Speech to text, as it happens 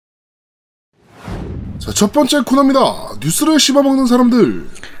자, 첫 번째 코너입니다. 뉴스를 씹어먹는 사람들.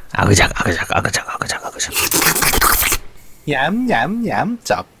 아그작. 얌얌얌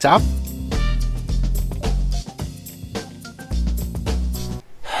짭짭.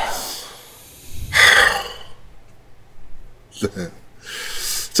 네.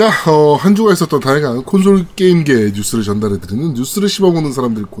 자, 한 주가 있었던 다양한 콘솔 게임계 뉴스를 전달해드리는 뉴스를 씹어먹는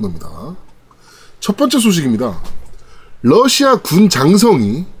사람들 코너입니다. 첫 번째 소식입니다. 러시아 군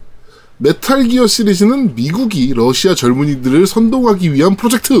장성이 메탈기어 시리즈는 미국이 러시아 젊은이들을 선동하기 위한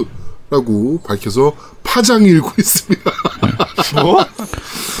프로젝트라고 밝혀서 파장이 일고 있습니다. 뭐?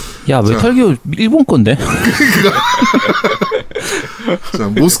 야, 메탈기어 일본 건데? 자,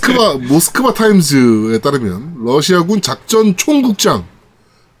 모스크바 타임즈에 따르면 러시아군 작전 총국장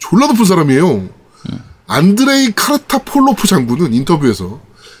졸라 높은 사람이에요. 안드레이 카르타폴로프 장군은 인터뷰에서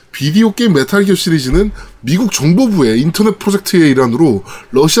비디오 게임 메탈기어 시리즈는 미국 정보부의 인터넷 프로젝트의 일환으로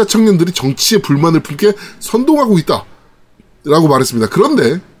러시아 청년들이 정치에 불만을 품게 선동하고 있다라고 말했습니다.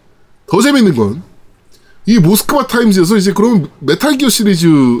 그런데 더 재밌는 건 이 모스크바 타임즈에서 이제 그러면 메탈기어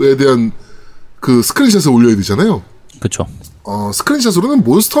시리즈에 대한 그 스크린샷을 올려야 되잖아요. 그렇죠. 스크린샷으로는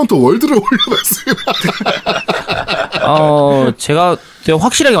몬스터 헌터 월드를 올려놨습니다. 제가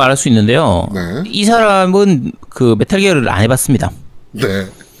확실하게 말할 수 있는데요. 네. 이 사람은 그 메탈기어를 안 해봤습니다. 네.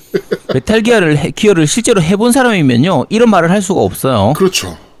 기어를 실제로 해본 사람이면요, 이런 말을 할 수가 없어요.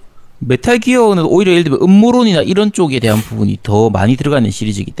 그렇죠. 메탈기어는 오히려 예를 들면 음모론이나 이런 쪽에 대한 부분이 더 많이 들어가는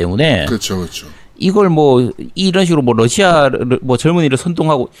시리즈이기 때문에. 그렇죠. 이걸 이런 식으로 러시아를 젊은이를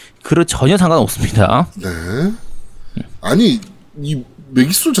선동하고 전혀 상관없습니다. 네. 아니, 이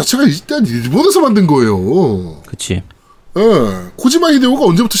메기스토 자체가 일단 일본에서 만든 거예요. 그치. 예. 코지마 히데오가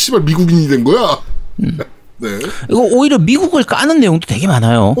언제부터 씨발 미국인이 된 거야? 네. 이거 오히려 미국을 까는 내용도 되게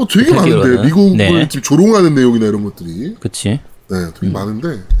많아요. 되게 많은데. 미국을 네. 조롱하는 내용이나 이런 것들이. 그치. 네, 되게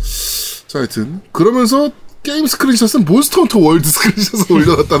많은데. 자, 하여튼. 그러면서 게임 스크린샷은 몬스터 헌터 월드 스크린샷을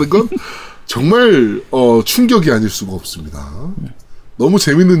올려놨다는 건 정말, 충격이 아닐 수가 없습니다. 너무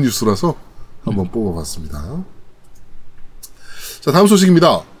재밌는 뉴스라서 한번 뽑아봤습니다. 자, 다음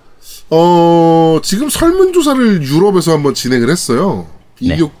소식입니다. 지금 설문조사를 유럽에서 한번 진행을 했어요.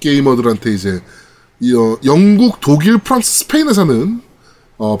 비디오 네. 게이머들한테 이제, 영국, 독일, 프랑스, 스페인에 사는,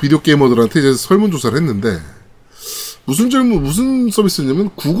 비디오 게이머들한테 이제 설문조사를 했는데, 무슨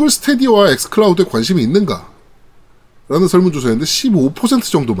서비스냐면, 구글 스테디어와 엑스클라우드에 관심이 있는가? 라는 설문조사였는데,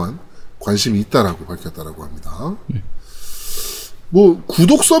 15% 정도만 관심이 있다라고 밝혔다라고 합니다.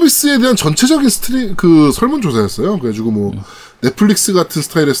 구독 서비스에 대한 전체적인 설문조사였어요. 그래가지고 넷플릭스 같은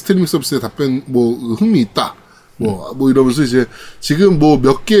스타일의 스트리밍 서비스에 답변, 흥미 있다. 이러면서 이제, 지금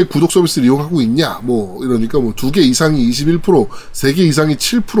몇 개의 구독 서비스를 이용하고 있냐. 이러니까 2개 이상이 21%, 3개 이상이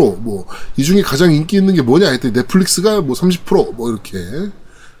 7%, 이 중에 가장 인기 있는 게 뭐냐 했더니 넷플릭스가 30%, 이렇게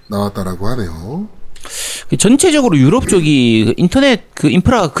나왔다라고 하네요. 전체적으로 유럽 쪽이 인터넷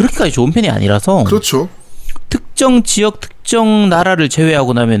인프라가 그렇게까지 좋은 편이 아니라서. 그렇죠. 특정 지역, 특정 나라를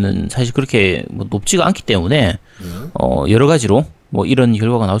제외하고 나면은 사실 그렇게 높지가 않기 때문에, 여러 가지로 이런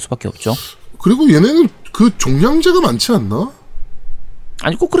결과가 나올 수밖에 없죠. 그리고 얘네는 그 종량제가 많지 않나?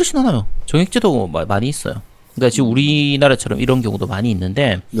 아니, 꼭 그렇진 않아요. 정액제도 많이 있어요. 그러니까 지금 우리나라처럼 이런 경우도 많이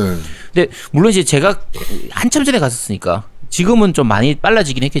있는데. 네. 근데 물론 이제 제가 한참 전에 갔었으니까 지금은 좀 많이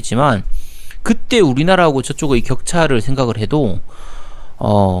빨라지긴 했겠지만, 그때 우리나라하고 저쪽의 격차를 생각을 해도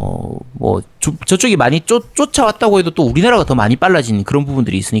저쪽이 많이 쫓아왔다고 해도 또 우리나라가 더 많이 빨라진 그런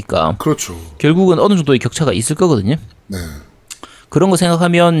부분들이 있으니까. 그렇죠. 결국은 어느 정도의 격차가 있을 거거든요. 네. 그런 거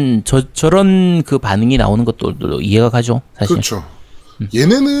생각하면 저런 그 반응이 나오는 것도 이해가 가죠, 사실. 그렇죠.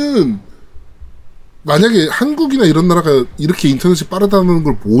 얘네는 만약에 한국이나 이런 나라가 이렇게 인터넷이 빠르다는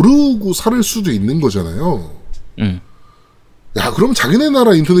걸 모르고 살 수도 있는 거잖아요. 야, 그럼 자기네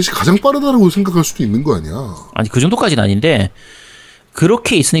나라 인터넷이 가장 빠르다라고 생각할 수도 있는 거 아니야? 아니, 그 정도까지는 아닌데,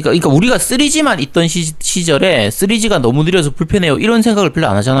 그렇게 있으니까, 그러니까 우리가 3G만 있던 시절에 3G가 너무 느려서 불편해요, 이런 생각을 별로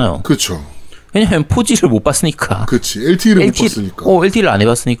안 하잖아요. 그렇죠. 왜냐면 4G를 못 봤으니까. 그렇지. LTE를 못 봤으니까. LTE를 안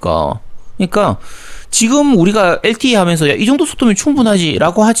해봤으니까. 그러니까 지금 우리가 LTE 하면서 야, 이 정도 속도면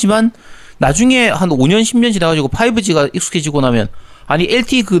충분하지라고 하지만 나중에 한 5년, 10년 지나가지고 5G가 익숙해지고 나면 아니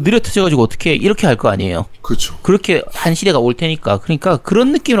LTE 느려 터져가지고 어떻게 이렇게 할 거 아니에요. 그렇죠. 그렇게 한 시대가 올 테니까. 그러니까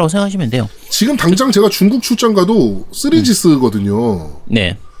그런 느낌이라고 생각하시면 돼요. 지금 당장 제가 중국 출장 가도 3G 쓰거든요.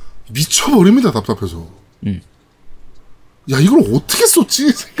 네. 미쳐버립니다. 답답해서. 야, 이걸 어떻게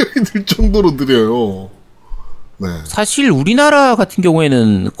썼지? 생각이 들 정도로 느려요. 네. 사실 우리나라 같은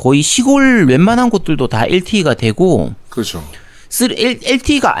경우에는 거의 시골 웬만한 곳들도 다 LTE가 되고. 그렇죠.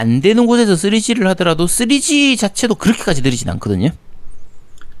 LTE가 안 되는 곳에서 3G를 하더라도 3G 자체도 그렇게까지 느리진 않거든요.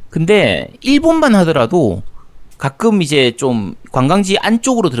 근데 일본만 하더라도 가끔 이제 좀 관광지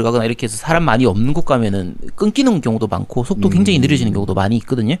안쪽으로 들어가거나 이렇게 해서 사람 많이 없는 곳 가면은 끊기는 경우도 많고 속도 굉장히 느려지는 경우도 많이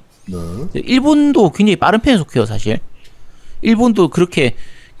있거든요. 네. 일본도 굉장히 빠른 편에 속해요, 사실. 일본도 그렇게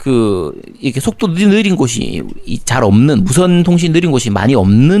이렇게 속도 느린 곳이 잘 없는, 무선 통신 느린 곳이 많이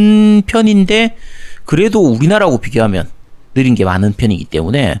없는 편인데, 그래도 우리나라하고 비교하면 느린 게 많은 편이기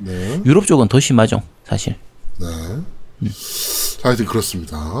때문에, 네. 유럽 쪽은 더 심하죠, 사실. 네. 자, 하여튼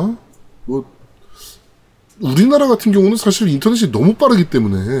그렇습니다. 뭐, 우리나라 같은 경우는 사실 인터넷이 너무 빠르기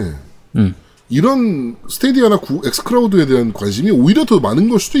때문에, 이런 스테디아나 엑스크라우드에 대한 관심이 오히려 더 많은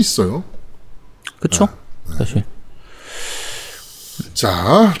걸 수도 있어요. 그쵸? 네. 사실.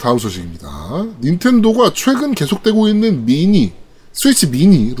 자, 다음 소식입니다. 닌텐도가 최근 계속되고 있는 스위치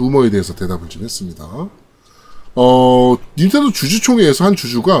미니 루머에 대해서 대답을 좀 했습니다. 닌텐도 주주총회에서 한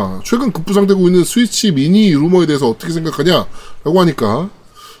주주가 최근 급부상되고 있는 스위치 미니 루머에 대해서 어떻게 생각하냐라고 하니까,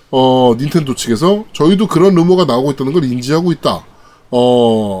 닌텐도 측에서 저희도 그런 루머가 나오고 있다는 걸 인지하고 있다.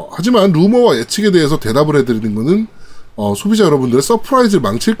 하지만 루머와 예측에 대해서 대답을 해드리는 것은 소비자 여러분들의 서프라이즈를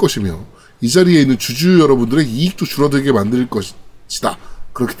망칠 것이며 이 자리에 있는 주주 여러분들의 이익도 줄어들게 만들 것이다.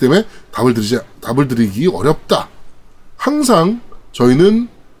 그렇기 때문에 답을 드리기 어렵다. 항상 저희는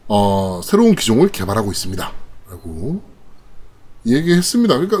새로운 기종을 개발하고 있습니다. 라고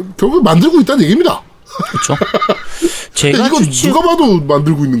얘기했습니다. 그러니까 결국 만들고 있다는 얘기입니다. 그쵸? 제가 이건 누가 봐도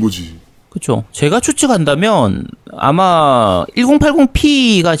만들고 있는 거지. 그쵸. 제가 추측한다면 아마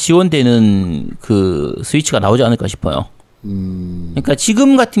 1080p가 지원되는 스위치가 나오지 않을까 싶어요. 그러니까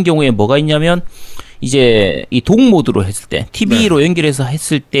지금 같은 경우에 뭐가 있냐면 이제 이 독 모드로 했을 때 TV로 네. 연결해서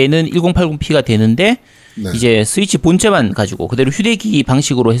했을 때는 1080p가 되는데 네. 이제 스위치 본체만 가지고 그대로 휴대기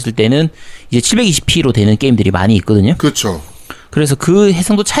방식으로 했을 때는 이제 720p로 되는 게임들이 많이 있거든요. 그렇죠. 그래서 그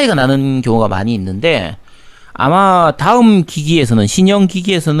해상도 차이가 나는 경우가 많이 있는데 아마 다음 기기에서는 신형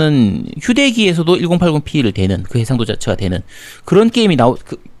기기에서는 휴대기에서도 1080p를 되는 그 해상도 자체가 되는 그런 게임이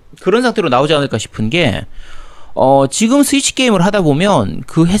그런 상태로 나오지 않을까 싶은 게 지금 스위치 게임을 하다 보면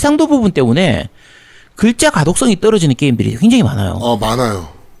그 해상도 부분 때문에 글자 가독성이 떨어지는 게임들이 굉장히 많아요. 많아요.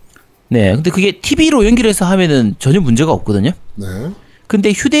 네, 근데 그게 TV로 연결해서 하면은 전혀 문제가 없거든요. 네.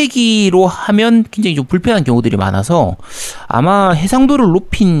 근데 휴대기로 하면 굉장히 좀 불편한 경우들이 많아서 아마 해상도를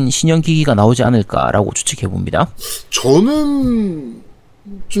높인 신형 기기가 나오지 않을까라고 추측해 봅니다. 저는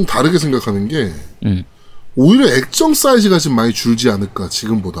좀 다르게 생각하는 게 오히려 액정 사이즈가 좀 많이 줄지 않을까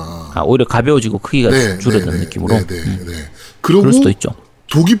지금보다. 오히려 가벼워지고 크기가 줄어드는 느낌으로. 네. 그리고 그럴 수도 있죠.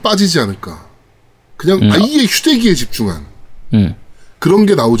 독이 빠지지 않을까. 그냥 아예 휴대기에 집중한 그런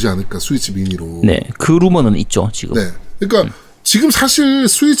게 나오지 않을까 스위치 미니로. 네, 그 루머는 있죠 지금. 네, 그러니까 지금 사실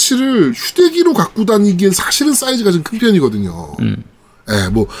스위치를 휴대기로 갖고 다니기엔 사실은 사이즈가 좀 큰 편이거든요. 네,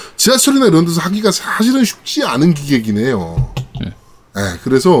 뭐 지하철이나 이런 데서 하기가 사실은 쉽지 않은 기계긴 해요. 네,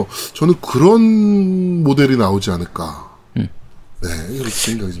 그래서 저는 그런 모델이 나오지 않을까. 네, 이렇게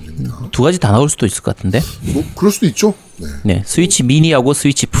생각이 좀 듭니다. 두 가지 다 나올 수도 있을 것 같은데. 뭐 그럴 수도 있죠. 네, 네 스위치 미니하고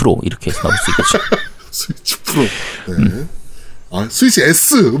스위치 프로 이렇게 해서 나올 수 있겠죠. 스위치 프로. 네. 스위치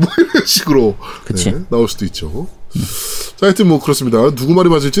S 뭐 이런 식으로 네, 나올 수도 있죠. 자, 하여튼 뭐 그렇습니다. 누구 말이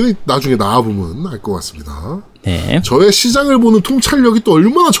맞을지는 나중에 나와보면 알 것 같습니다. 네. 저의 시장을 보는 통찰력이 또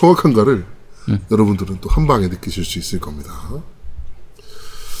얼마나 정확한가를 여러분들은 또 한 방에 느끼실 수 있을 겁니다.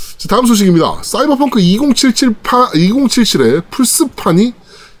 자, 다음 소식입니다. 사이버펑크 2077의 플스판이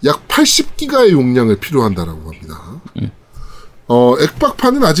약 80기가의 용량을 필요한다라고 합니다.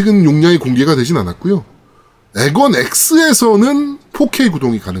 액박판은 아직은 용량이 공개가 되진 않았고요. 에건 X에서는 4K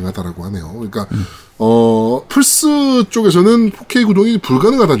구동이 가능하다라고 하네요. 그러니까 플스 쪽에서는 4K 구동이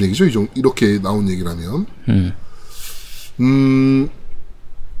불가능하다는 얘기죠. 이렇게 나온 얘기라면.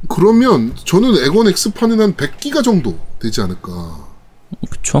 그러면 저는 에건 X판은 한 100기가 정도 되지 않을까.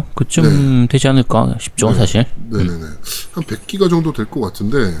 그쵸? 그쯤 되지 않을까 싶죠, 사실. 네네네. 한 100기가 정도 될 것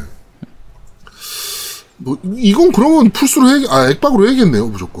같은데, 뭐, 이건 그러면 플스로 액박으로 해야겠네요,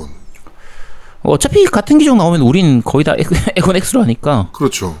 무조건. 어차피 같은 기종 나오면 우린 거의 다 에건 X로 하니까.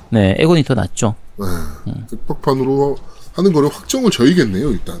 그렇죠. 네, 에건이 더 낫죠. 네. 액박판으로 하는 거를 확정을 져야겠네요,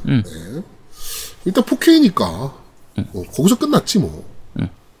 일단. 네. 일단 4K니까, 거기서 끝났지, 뭐.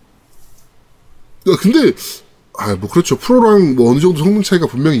 근데, 뭐, 그렇죠. 프로랑 뭐 어느 정도 성능 차이가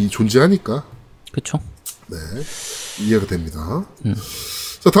분명히 존재하니까. 그쵸. 네. 이해가 됩니다.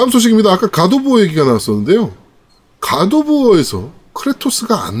 자, 다음 소식입니다. 아까 갓오브워 얘기가 나왔었는데요. 갓오브워에서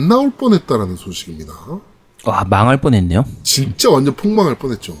크레토스가 안 나올 뻔했다라는 소식입니다. 망할 뻔했네요. 진짜 완전 폭망할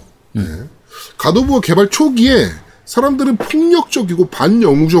뻔했죠. 네. 갓오브워 개발 초기에 사람들은 폭력적이고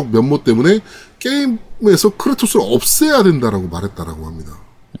반영웅적 면모 때문에 게임에서 크레토스를 없애야 된다라고 말했다라고 합니다.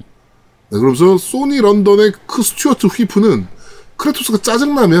 네, 그러면서 소니 런던의 스튜어트 휘프는 크레토스가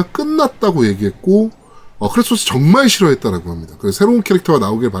짜증나면 끝났다고 얘기했고, 크레토스 정말 싫어했다라고 합니다. 그래서 새로운 캐릭터가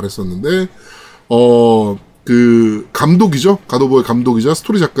나오길 바랬었는데 그 감독이죠. 갓 오브 워의 감독이자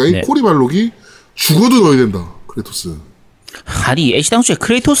스토리 작가인 네. 코리 발록이 죽어도 넣어야 된다. 크레토스. 아니 애시당초에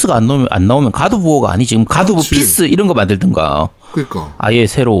크레이토스가 안 나오면 갓 오브 워가 아니지. 지금 갓 오브 피스 이런 거 만들든가. 그러니까. 아예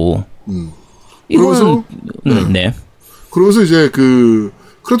새로. 이거는 네. 그러면서 이제 그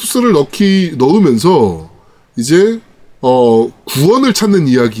크레토스를 넣으면서 이제 구원을 찾는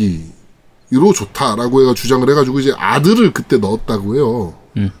이야기로 좋다라고 해가 주장을 해가지고 이제 아들을 그때 넣었다고 해요.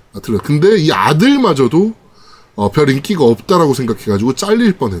 근데 이 아들마저도 별 인기가 없다라고 생각해가지고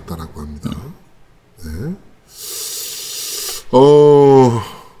잘릴 뻔했다라고 합니다. 네.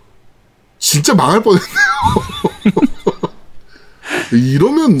 진짜 망할 뻔했네요.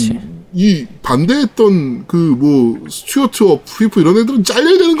 이러면 이 반대했던 그 뭐 스튜어트 프리프 이런 애들은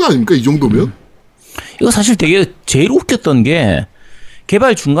잘려야 되는 거 아닙니까? 이 정도면? 이거 사실 되게 제일 웃겼던 게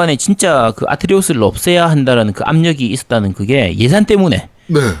개발 중간에 진짜 그 아트리우스를 없애야 한다라는 그 압력이 있었다는 그게 예산 때문에.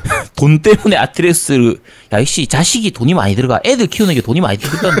 네. 돈 때문에 아트리우스를 야 이씨 자식이 돈이 많이 들어가. 애들 키우는 게 돈이 많이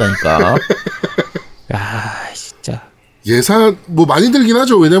들어간다니까. 야 진짜. 예산 뭐 많이 들긴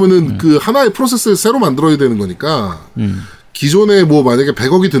하죠. 왜냐면은 그 하나의 프로세스를 새로 만들어야 되는 거니까. 기존에 뭐 만약에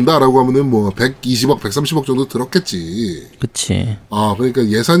 100억이 든다라고 하면은 뭐 120억, 130억 정도 들었겠지. 그치. 그러니까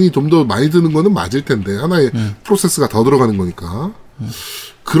예산이 좀 더 많이 드는 거는 맞을 텐데 하나의 프로세스가 더 들어가는 거니까.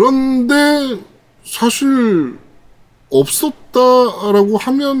 그런데 사실 없었다라고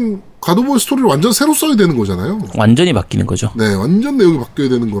하면 갓 오브 워 스토리를 완전 새로 써야 되는 거잖아요. 완전히 바뀌는 거죠. 네, 완전 내용이 바뀌어야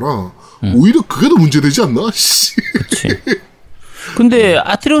되는 거라 오히려 그게 더 문제되지 않나? 그치. 근데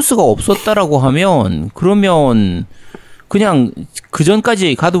아트리우스가 없었다라고 하면 그러면 그냥 그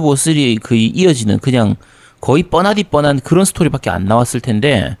전까지 갓 오브 워 3 그 이어지는 그냥 거의 뻔하디 뻔한 그런 스토리밖에 안 나왔을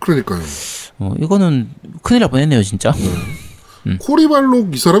텐데. 그러니까요. 이거는 큰일 날 뻔했네요, 진짜. 코리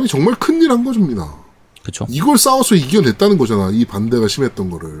발록 이 사람이 정말 큰일 한 거줍니다. 그렇죠. 이걸 싸워서 이겨냈다는 거잖아. 이 반대가 심했던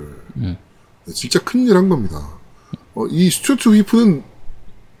거를. 네, 진짜 큰일 한 겁니다. 이 스튜어트 휘프는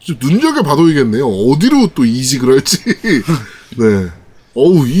눈여겨 봐둬야겠네요. 어디로 또 이직을 할지. 네.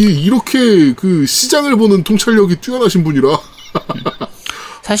 이렇게 그 시장을 보는 통찰력이 뛰어나신 분이라.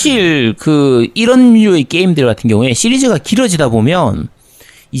 사실 그 이런 류의 게임들 같은 경우에 시리즈가 길어지다 보면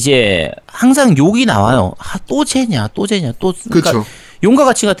이제 항상 욕이 나와요. 또 쟤냐. 그러니까 그렇죠. 용과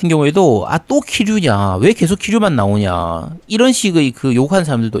같이 같은 경우에도 또 키류냐. 왜 계속 키류만 나오냐. 이런 식의 그 욕하는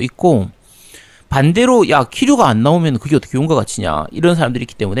사람들도 있고 반대로 야 키류가 안 나오면 그게 어떻게 용과 같이냐. 이런 사람들이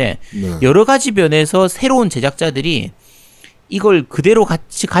있기 때문에 네. 여러 가지 면에서 새로운 제작자들이 이걸 그대로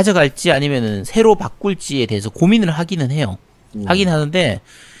같이 가져갈지 아니면은 새로 바꿀지에 대해서 고민을 하기는 해요. 하긴 하는데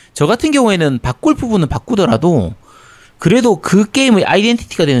저 같은 경우에는 바꿀 부분은 바꾸더라도 그래도 그 게임의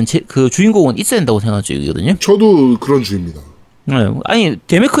아이덴티티가 되는 그 주인공은 있어야 된다고 생각하거든요. 저도 그런 주의입니다. 네. 아니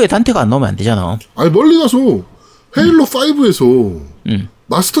데메크의 단테가 안 나오면 안 되잖아. 아니 멀리 가서 헤일로 5에서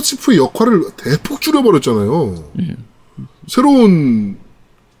마스터 치프의 역할을 대폭 줄여버렸잖아요. 새로운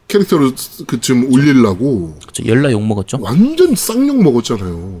캐릭터를 그쯤 올리려고. 그쵸, 열나 욕 먹었죠. 완전 쌍욕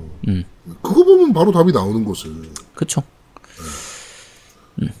먹었잖아요. 그거 보면 바로 답이 나오는 것을. 그쵸.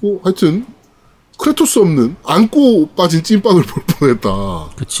 하여튼 크레토스 없는 안고 빠진 찐빵을 볼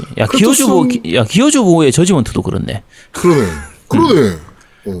뻔했다. 그치. 야 기어주보의 저지먼트도 그렇네. 그러네.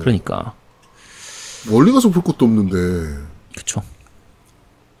 그러니까. 멀리 가서 볼 것도 없는데. 그쵸.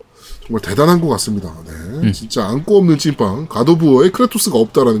 정말 대단한 것 같습니다. 네. 진짜 안고 없는 찐빵. 갓 오브 워에 크레토스가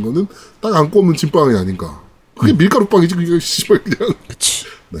없다라는 거는 딱 안고 없는 찐빵이 아닌가. 그게 밀가루빵이지, 그게 씨발 그냥. 그치.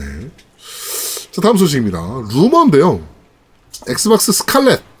 네. 자, 다음 소식입니다. 루머인데요. 엑스박스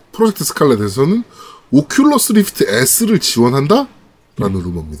스칼렛, 프로젝트 스칼렛에서는 오큘러스 리프트 S를 지원한다? 라는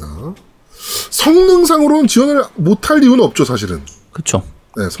루머입니다. 성능상으로는 지원을 못할 이유는 없죠, 사실은. 그쵸.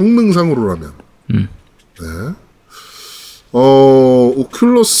 네, 성능상으로라면. 네.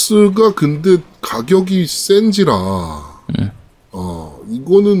 오큘러스가 근데 가격이 센지라,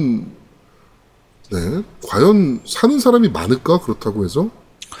 이거는, 네, 과연 사는 사람이 많을까? 그렇다고 해서?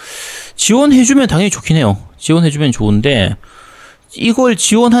 지원해주면 당연히 좋긴 해요. 지원해주면 좋은데, 이걸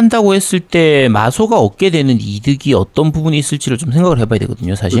지원한다고 했을 때 마소가 얻게 되는 이득이 어떤 부분이 있을지를 좀 생각을 해봐야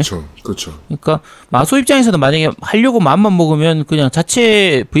되거든요, 사실. 그렇죠. 그러니까 마소 입장에서는 만약에 하려고 마음만 먹으면 그냥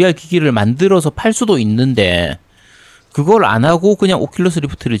자체 VR 기기를 만들어서 팔 수도 있는데 그걸 안 하고 그냥 오큘러스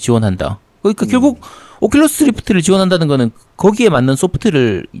리프트를 지원한다. 그러니까 결국 오큘러스 리프트를 지원한다는 거는 거기에 맞는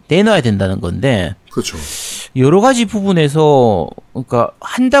소프트를 내놔야 된다는 건데. 그렇죠. 여러 가지 부분에서 그러니까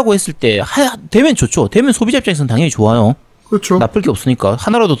한다고 했을 때 되면 좋죠. 되면 소비자 입장에서는 당연히 좋아요. 그렇죠. 나쁠 게 없으니까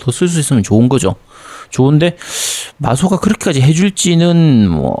하나라도 더 쓸 수 있으면 좋은 거죠. 좋은데 마소가 그렇게까지 해줄지는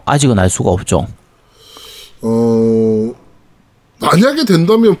뭐 아직은 알 수가 없죠. 만약에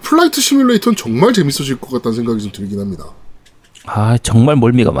된다면 플라이트 시뮬레이터는 정말 재밌어질 것 같다는 생각이 좀 들긴 합니다. 아, 정말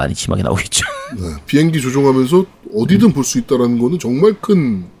멀미가 많이 심하게 나오겠죠. 네, 비행기 조종하면서 어디든 볼 수 있다라는 거는 정말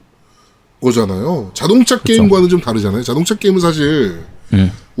큰 거잖아요. 자동차 게임과는 좀 다르잖아요. 자동차 게임은 사실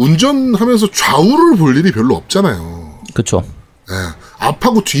운전하면서 좌우를 볼 일이 별로 없잖아요. 그렇죠. 네,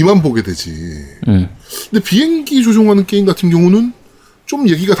 앞하고 뒤만 보게 되지. 근데 비행기 조종하는 게임 같은 경우는 좀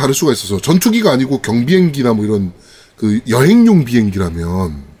얘기가 다를 수가 있어서 전투기가 아니고 경비행기나 뭐 이런 그 여행용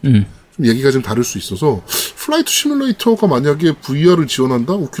비행기라면 좀 얘기가 좀 다를 수 있어서 플라이트 시뮬레이터가 만약에 VR을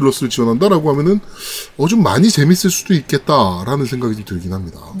지원한다, 오큘러스를 지원한다라고 하면은 좀 많이 재밌을 수도 있겠다라는 생각이 좀 들긴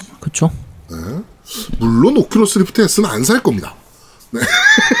합니다. 그렇죠. 네. 물론 오큘러스 리프트 S는 안 살 겁니다. 네.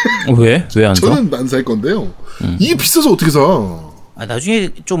 왜? 왜 안 사? 저는 안 살 건데요. 이게 비싸서 어떻게 사? 아, 나중에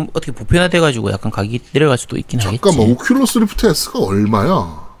좀 어떻게 보편화돼가지고 약간 가격이 내려갈 수도 있긴 하겠지. 잠깐만, 오큘러스 리프트 S가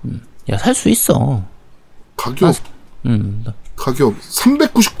얼마야? 야, 살 수 있어. 가격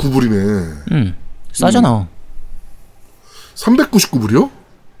 399불이네. 싸잖아. 399불이요?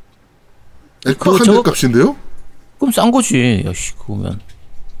 액박 한대 값인데요? 그럼 싼 거지. 야, 씨, 그거면.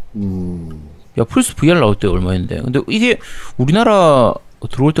 야, 플스 VR 나올 때 얼마였는데. 근데 이게 우리나라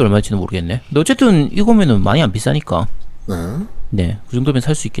들어올 때 얼마인지는 모르겠네. 근데 어쨌든 이거면은 많이 안 비싸니까. 네. 네, 그 정도면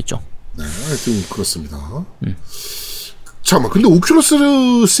살 수 있겠죠. 네, 하여튼 그렇습니다. 잠깐만, 근데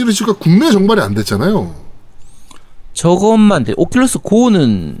오큘러스 시리즈가 국내 정발이 안 됐잖아요. 저것만 돼. 오큘러스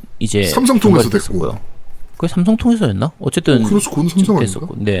고는 이제 삼성 통해서 됐고요. 그게 삼성 통해서였나? 어쨌든 오큘러스 고는 삼성 아닌가?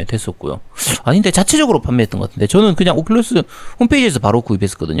 네, 됐었고요. 아닌데 자체적으로 판매했던 것 같은데 저는 그냥 오큘러스 홈페이지에서 바로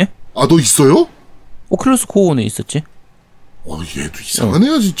구입했었거든요. 아, 너 있어요? 오큘러스 고는 있었지. 얘도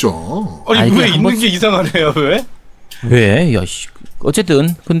이상하네요, 진짜. 아니 왜 있는 게 이상하네요, 왜? 왜? 야, 씨.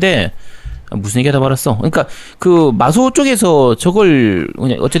 어쨌든 근데 무슨 얘기하다 말았어. 그러니까 그 마소 쪽에서 저걸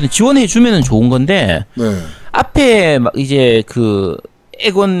그냥 어쨌든 지원해 주면은 좋은 건데 네. 앞에 막 이제 그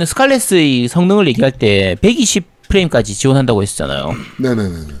에곤 스칼렛의 성능을 얘기할 때 120프레임까지 지원한다고 했었잖아요.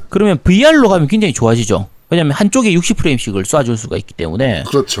 네네네. 그러면 VR로 가면 굉장히 좋아지죠. 왜냐면 한쪽에 60프레임씩을 쏴줄 수가 있기 때문에.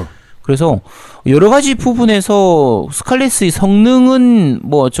 그렇죠. 그래서 여러 가지 부분에서 스칼렛의 성능은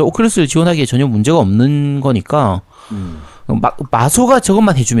뭐 저 오큘러스를 지원하기에 전혀 문제가 없는 거니까 마소가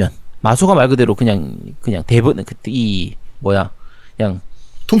저것만 해주면 마소가 말 그대로 그냥 대본 이 뭐야 그냥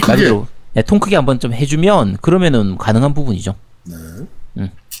통 크게. 네, 통 크게 한번 좀 해주면 그러면은 가능한 부분이죠. 네.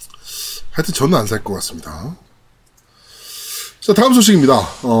 하여튼 저는 안 살 것 같습니다. 자, 다음 소식입니다.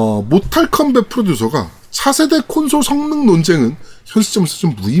 모탈 컴뱃 프로듀서가 차세대 콘솔 성능 논쟁은 현 시점에서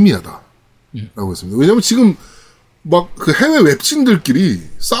좀 무의미하다. 라고 했습니다. 왜냐면 지금 막 그 해외 웹진들끼리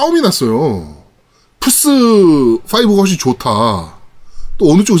싸움이 났어요. 플스5가 훨씬 좋다.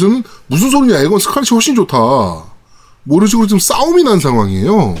 또 어느 쪽에서는 무슨 소리냐, 이건 스칼렛이 훨씬 좋다. 뭐 이런 식으로 좀 싸움이 난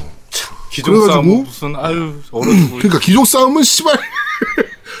상황이에요. 기존 싸움은 무슨 얼어지고. 그러니까 기존 싸움은 씨발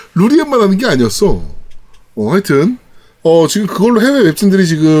루리엠만 하는 게 아니었어. 하여튼 지금 그걸로 해외 웹진들이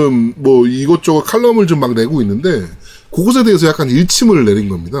지금 뭐 이것저것 칼럼을 좀 막 내고 있는데 그것에 대해서 약간 일침을 내린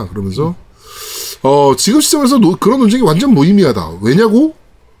겁니다. 그러면서 지금 시점에서 그런 논쟁이 완전 무의미하다. 왜냐고?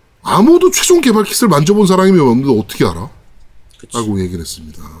 아무도 최종 개발 킷을 만져본 사람이 없는데 어떻게 알아? 그치. 라고 얘기를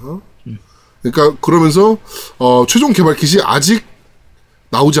했습니다. 그러니까 그러면서 최종 개발 킷이 아직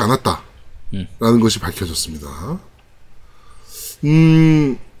나오지 않았다. 라는 것이 밝혀졌습니다.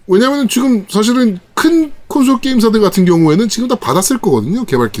 왜냐면 지금 사실은 큰 콘솔 게임사들 같은 경우에는 지금 다 받았을 거거든요,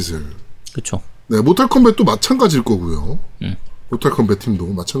 개발 킷을. 그쵸. 네, 모탈 컴뱃도 마찬가지일 거고요. 모탈 컴뱃 팀도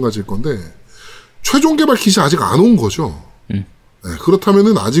마찬가지일 건데, 최종 개발 킷이 아직 안 온 거죠. 네,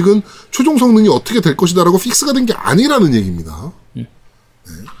 그렇다면은 아직은 최종 성능이 어떻게 될 것이다라고 픽스가 된 게 아니라는 얘기입니다. 네.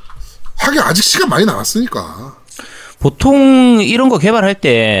 하긴 아직 시간 많이 남았으니까. 보통 이런 거 개발할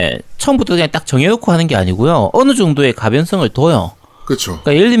때 처음부터 그냥 딱 정해놓고 하는 게 아니고요. 어느 정도의 가변성을 둬요. 그렇죠.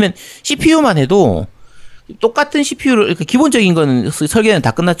 그러니까 예를 들면 CPU만 해도 똑같은 CPU를 그러니까 기본적인 거는 설계는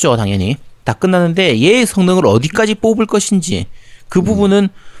다 끝났죠, 당연히. 다 끝났는데 얘의 성능을 어디까지 뽑을 것인지 그 부분은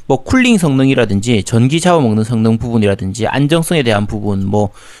뭐 쿨링 성능이라든지 전기 잡아먹는 성능 부분이라든지 안정성에 대한 부분, 뭐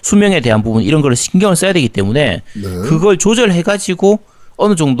수명에 대한 부분 이런 거를 신경을 써야 되기 때문에 네. 그걸 조절해가지고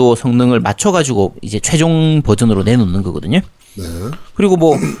어느 정도 성능을 맞춰가지고 이제 최종 버전으로 내놓는 거거든요. 네. 그리고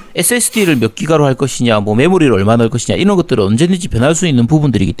뭐 SSD를 몇 기가로 할 것이냐, 뭐 메모리를 얼마 넣을 것이냐 이런 것들은 언제든지 변할 수 있는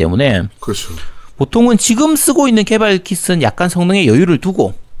부분들이기 때문에 그렇죠. 보통은 지금 쓰고 있는 개발 킷은 약간 성능에 여유를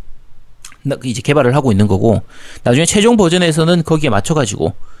두고 이제 개발을 하고 있는 거고 나중에 최종 버전에서는 거기에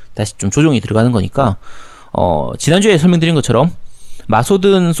맞춰가지고 다시 좀 조정이 들어가는 거니까 지난주에 설명드린 것처럼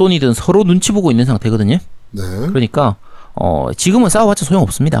마소든 소니든 서로 눈치 보고 있는 상태거든요. 네. 그러니까 지금은 싸워봤자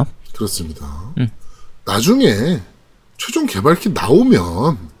소용없습니다. 그렇습니다. 나중에 최종 개발킷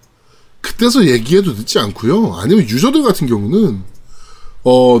나오면 그때서 얘기해도 늦지 않고요. 아니면 유저들 같은 경우는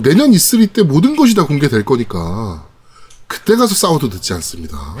내년 E3 때 모든 것이 다 공개될 거니까 그때 가서 싸워도 늦지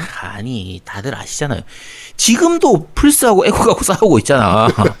않습니다. 아니, 다들 아시잖아요. 지금도 플스하고 에고하고 싸우고 있잖아.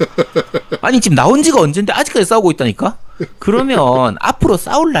 아니, 지금 나온 지가 언젠데 아직까지 싸우고 있다니까? 그러면 앞으로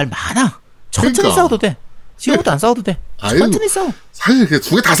싸울 날 많아. 천천히 그러니까. 싸워도 돼. 지금부터 안 싸워도 돼. 천천히 싸워. 사실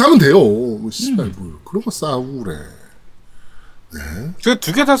두 개 다 사면 돼요. 씨발 뭐 그런 거 싸우고 그래. 네.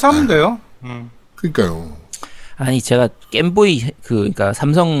 두 개 다 사면 돼요. 그러니까요. 아니, 제가 겜보이 그러니까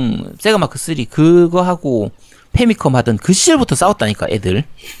삼성 세가마크 3 그거 하고 페미컴 하던 그 시절부터 싸웠다니까, 애들.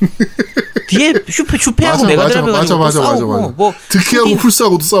 뒤에 슈페하고 메가드라이브 가지고 싸우고 뭐 득키하고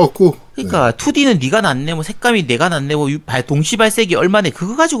풀스하고도 싸웠고. 그러니까 2D는 네가 낫네, 뭐 색감이 내가 낫네, 뭐 동시 발색이 얼마네,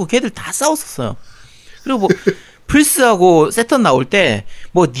 그거 가지고 걔들 다 싸웠었어요. 그리고 뭐 플스하고 세턴 나올 때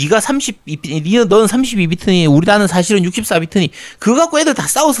뭐 네가 32비트, 너는 32비트니 우리 나는 사실은 64비트니 그거 갖고 애들 다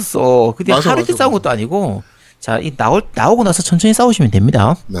싸웠었어. 근데 하루 이틀 싸운 것도 아니고. 자, 이 나오고 나서 천천히 싸우시면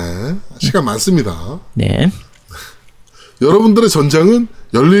됩니다. 네, 시간 많습니다. 네. 여러분들의 전장은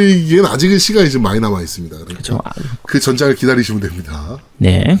열리기엔 아직은 시간이 좀 많이 남아 있습니다. 그렇죠. 그 전장을 기다리시면 됩니다.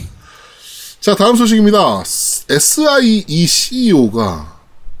 네. 자, 다음 소식입니다. SIE CEO가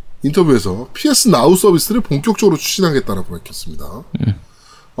인터뷰에서 PS Now 서비스를 본격적으로 추진하겠다라고 밝혔습니다.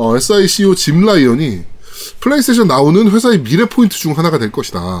 SIE CEO 짐 라이언이 플레이스테이션 Now는 회사의 미래 포인트 중 하나가 될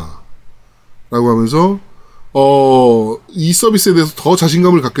것이다 라고 하면서 이 서비스에 대해서 더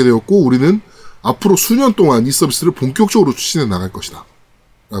자신감을 갖게 되었고 우리는 앞으로 수년 동안 이 서비스를 본격적으로 추진해 나갈 것이다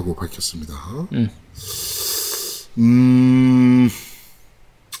라고 밝혔습니다.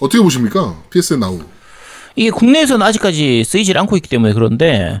 어떻게 보십니까? PSN Now. 이게 국내에서는 아직까지 쓰이질 않고 있기 때문에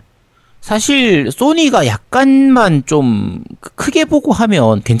그런데 사실 소니가 약간만 좀 크게 보고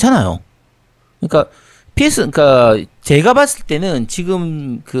하면 괜찮아요. 그러니까 그러니까 제가 봤을 때는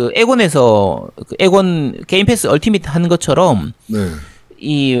지금 그 에곤에서 에곤 게임 패스 얼티미트 하는 것처럼 네.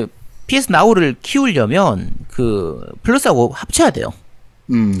 이 PS 나우를 키우려면 그 플러스하고 합쳐야 돼요.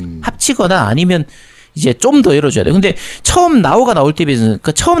 합치거나 아니면 이제 좀 더 열어줘야 돼요. 근데 처음 나우가 나올 때 비해서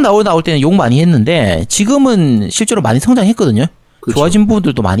그러니까 처음 나올 때는 욕 많이 했는데 지금은 실제로 많이 성장했거든요. 그렇죠. 좋아진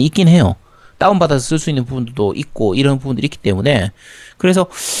부분들도 많이 있긴 해요. 다운받아서 쓸 수 있는 부분도 있고 이런 부분들이 있기 때문에 그래서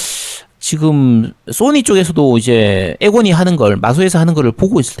지금 소니 쪽에서도 이제 에곤이 하는 걸 마소에서 하는 거를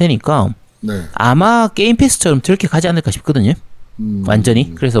보고 있을 테니까 네. 아마 게임 패스처럼 저렇게 가지 않을까 싶거든요.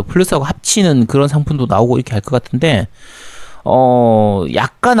 완전히. 그래서 플러스하고 합치는 그런 상품도 나오고 이렇게 할 것 같은데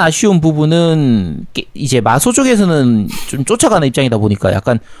약간 아쉬운 부분은 이제 마소 쪽에서는 좀 쫓아가는 입장이다 보니까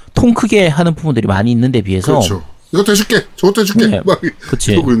약간 통 크게 하는 부분들이 많이 있는데 비해서 그렇죠. 이것도 해줄게, 저것도 해줄게, 네, 막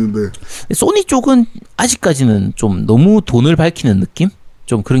그치. 이러고 있는데. 소니 쪽은 아직까지는 좀 너무 돈을 밝히는 느낌?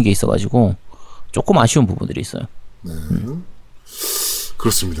 좀 그런 게 있어가지고 조금 아쉬운 부분들이 있어요. 네.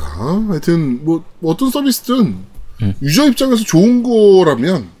 그렇습니다. 하여튼 뭐 어떤 서비스든 유저 입장에서 좋은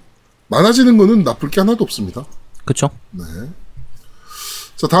거라면 많아지는 거는 나쁠 게 하나도 없습니다. 그렇죠? 네.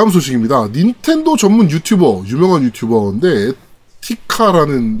 자, 다음 소식입니다. 닌텐도 전문 유튜버, 유명한 유튜버인데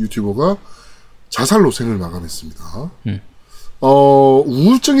에티카라는 유튜버가 자살로 생을 마감했습니다.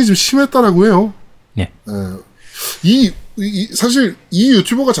 우울증이 좀 심했다라고 해요. 네. 사실 이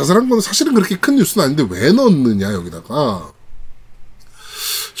유튜버가 자살한 건 사실은 그렇게 큰 뉴스는 아닌데 왜 넣느냐 여기다가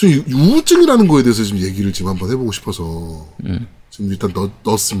좀 우울증이라는 거에 대해서 좀 얘기를 지금 한번 해보고 싶어서 지금 일단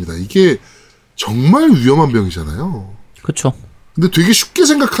넣었습니다. 이게 정말 위험한 병이잖아요. 그렇죠. 근데 되게 쉽게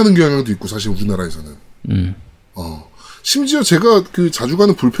생각하는 경향도 있고 사실 우리나라에서는. 심지어 제가 그 자주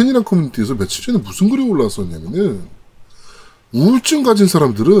가는 불펜이란 커뮤니티에서 며칠 전에 무슨 글이 올라왔었냐면은 우울증 가진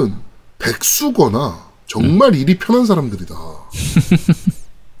사람들은 백수거나 정말 일이 편한 사람들이다.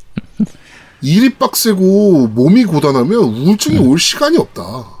 일이 빡세고 몸이 고단하면 우울증이 올 시간이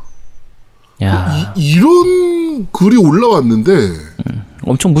없다. 야. 이런 글이 올라왔는데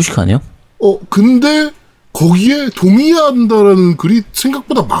엄청 무식하네요. 근데 거기에 동의한다라는 글이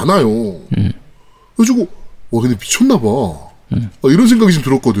생각보다 많아요. 그래가지고 근데 미쳤나봐. 이런 생각이 좀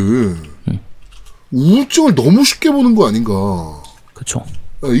들었거든. 우울증을 너무 쉽게 보는 거 아닌가. 그쵸.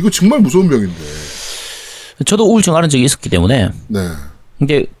 이거 정말 무서운 병인데. 저도 우울증 앓은 적이 있었기 때문에. 네.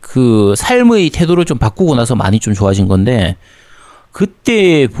 근데 그 삶의 태도를 좀 바꾸고 나서 많이 좀 좋아진 건데,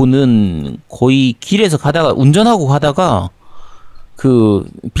 그때 보는 거의 길에서 가다가, 운전하고 가다가 그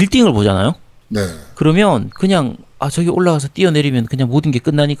빌딩을 보잖아요? 네. 그러면 그냥, 저기 올라가서 뛰어내리면 그냥 모든 게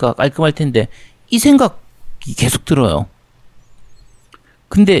끝나니까 깔끔할 텐데, 이 생각이 계속 들어요.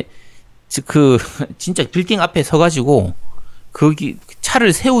 근데 진짜 빌딩 앞에 서가지고 거기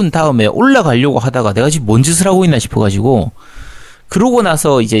차를 세운 다음에 올라가려고 하다가 내가 지금 뭔 짓을 하고 있나 싶어가지고 그러고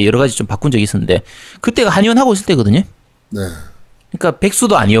나서 이제 여러 가지 좀 바꾼 적이 있었는데 그때가 한의원 하고 있을 때거든요. 네. 그러니까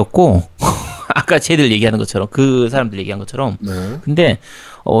백수도 아니었고 아까 쟤들 얘기하는 것처럼 그 사람들 얘기한 것처럼. 네. 근데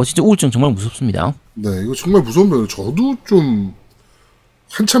진짜 우울증 정말 무섭습니다. 네, 이거 정말 무서운 병이에요. 저도 좀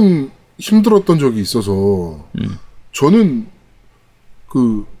한참 힘들었던 적이 있어서 저는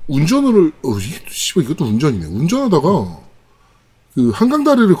그 운전을 씨발 이것도 운전이네. 운전하다가 그 한강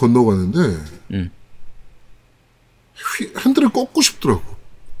다리를 건너가는데 핸들을 꺾고 싶더라고.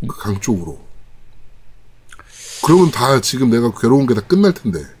 그 강 쪽으로. 그러면 다 지금 내가 괴로운 게 다 끝날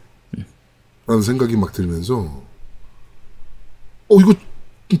텐데. 라는 생각이 막 들면서 이거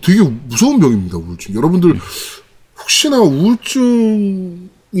되게 무서운 병입니다. 우울증. 여러분들 혹시나 우울증이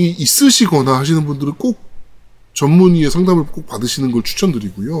있으시거나 하시는 분들은 꼭 전문의의 상담을 꼭 받으시는 걸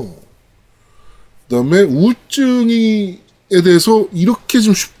추천드리고요. 그다음에 우울증에 대해서 이렇게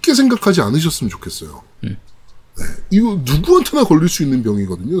좀 쉽게 생각하지 않으셨으면 좋겠어요. 네. 이거 누구한테나 걸릴 수 있는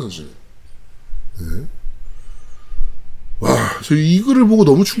병이거든요, 사실. 네. 와, 저 이 글을 보고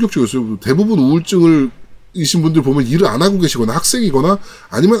너무 충격적이었어요. 대부분 우울증을 이신 분들 보면 일을 안 하고 계시거나 학생이거나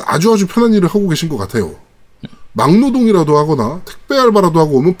아니면 아주 편한 일을 하고 계신 것 같아요. 막노동이라도 하거나 택배 알바라도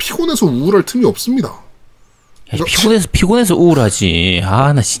하고 오면 피곤해서 우울할 틈이 없습니다. 그러니까 피곤해서 우울하지.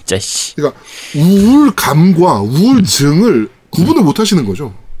 나 진짜 씨. 그러니까 우울감과 우울증을 구분을 못 하시는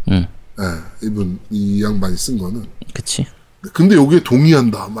거죠. 네, 이 양반이 쓴 거는. 그치. 근데 여기에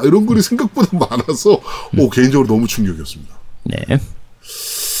동의한다. 막 이런 글이 생각보다 많아서 개인적으로 너무 충격이었습니다. 네.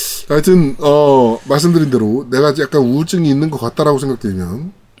 하여튼 말씀드린 대로 내가 약간 우울증이 있는 것 같다라고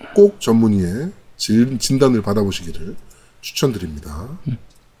생각되면 꼭 전문의의 진단을 받아보시기를 추천드립니다.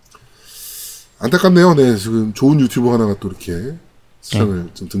 안타깝네요. 네, 지금 좋은 유튜버 하나가 또 이렇게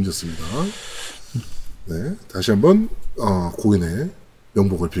시장을 좀 등졌습니다. 네, 다시 한번 고인의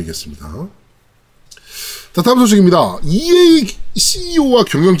명복을 빌겠습니다. 자, 다음 소식입니다. EA CEO와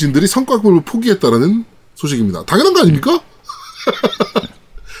경영진들이 성과급을 포기했다라는 소식입니다. 당연한 거 아닙니까?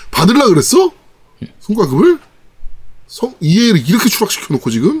 받으려고 그랬어? 성과급을? EA를 이렇게 추락시켜놓고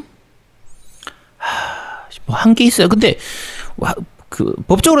지금? 뭐 한 게 있어요. 근데 그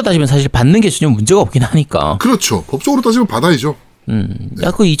법적으로 따지면 사실 받는 게 전혀 문제가 없긴 하니까. 그렇죠. 법적으로 따지면 받아야죠. 네.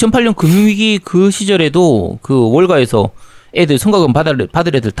 그 2008년 금융위기 그 시절에도 그 월가에서 애들 성과금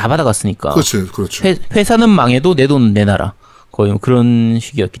받을 애들 다 받아갔으니까. 그렇죠. 회사는 망해도 내 돈은 내놔라. 거의 그런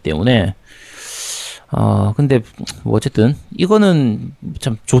식이었기 때문에. 근데 뭐 어쨌든 이거는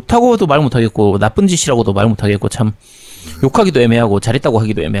참 좋다고도 말 못하겠고 나쁜 짓이라고도 말 못하겠고 참 욕하기도 애매하고 잘했다고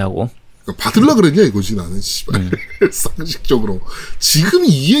하기도 애매하고. 그러니까 받으려 그랬냐 이거지 나는 씨발. 상식적으로 지금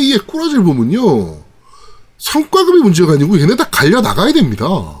EA의 꾸라지를 보면요 성과급이 문제가 아니고 얘네 다 갈려 나가야 됩니다.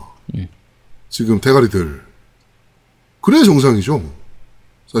 지금 대가리들 그래야 정상이죠.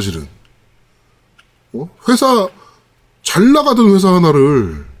 사실은 회사 잘 나가던 회사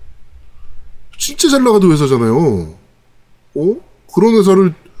하나를 진짜 잘 나가던 회사잖아요. 그런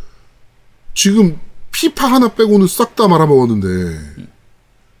회사를 지금 피파 하나 빼고는 싹 다 말아먹었는데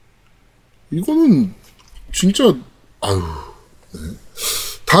이거는 진짜 네.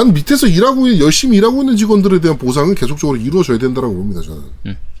 단 밑에서 열심히 일하고 있는 직원들에 대한 보상은 계속적으로 이루어져야 된다라고 봅니다.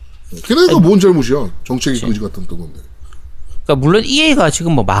 저는. 걔네가 뭔 잘못이야. 정책의 그지 같은 건데. 그러니까 물론 EA가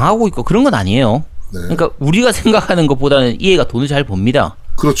지금 뭐 망하고 있고 그런 건 아니에요. 네. 그러니까 우리가 생각하는 것보다는 EA가 돈을 잘 법니다.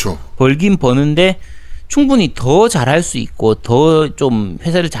 그렇죠. 벌긴 버는데 충분히 더 잘할 수 있고 더 좀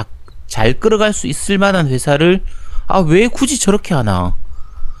회사를 잘 끌어갈 수 있을 만한 회사를 왜 굳이 저렇게 하나.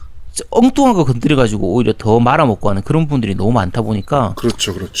 엉뚱한 거 건드려가지고 오히려 더 말아먹고 하는 그런 부분들이 너무 많다 보니까.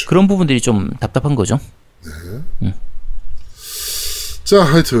 그렇죠. 그런 부분들이 좀 답답한 거죠. 네. 자,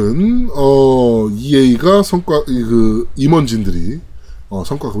 하여튼 EA가 임원진들이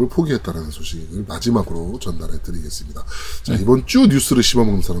성과급을 포기했다라는 소식을 마지막으로 전달해드리겠습니다. 자, 이번 주 뉴스를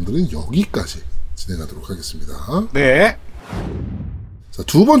씹어먹는 사람들은 여기까지 진행하도록 하겠습니다. 네. 자,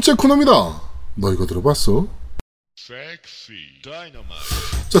 두 번째 코너입니다. 너 이거 들어봤어?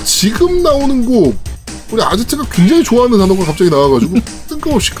 자, 지금 나오는 곡 우리 아지트가 굉장히 좋아하는 단어가 갑자기 나와가지고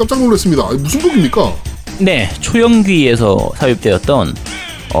뜬금없이 깜짝 놀랐습니다. 무슨 곡입니까? 네, 초영귀에서 삽입되었던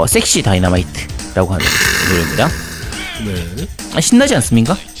섹시 다이너마이트라고 하는 노래입니다. 네. 신나지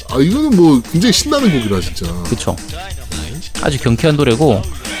않습니까? 이거는 뭐 굉장히 신나는 곡이라 진짜. 그쵸. 아주 경쾌한 노래고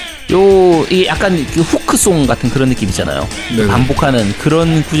이게 약간 그 후크송 같은 그런 느낌 있잖아요. 네네. 반복하는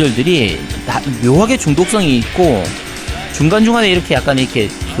그런 구절들이 묘하게 중독성이 있고 중간중간에 이렇게 약간 이렇게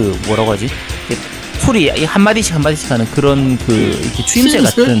그 뭐라고 하지? 이렇게 소리 한마디씩 하는 그런 이렇게 추임새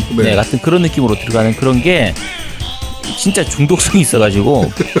같은 네. 같은 그런 느낌으로 들어가는 그런 게 진짜 중독성이 있어가지고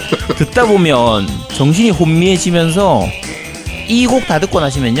듣다 보면 정신이 혼미해지면서 이 곡 다 듣고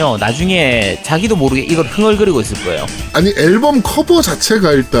나시면요 나중에 자기도 모르게 이걸 흥얼거리고 있을 거예요. 아니 앨범 커버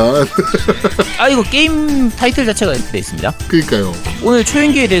자체가 일단 아 이거 게임 타이틀 자체가 이렇게 돼 있습니다. 그러니까요. 오늘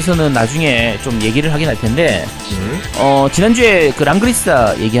초연기에 대해서는 나중에 좀 얘기를 하긴 할 텐데 지난주에 그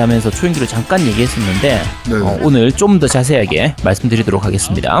랑그리사 얘기하면서 초연기를 잠깐 얘기했었는데 오늘 좀 더 자세하게 말씀드리도록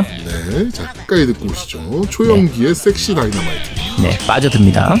하겠습니다. 네, 자 끝까지 듣고 오시죠. 초연기의 섹시 다이너마이트. 네,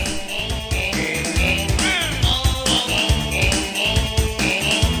 빠져듭니다.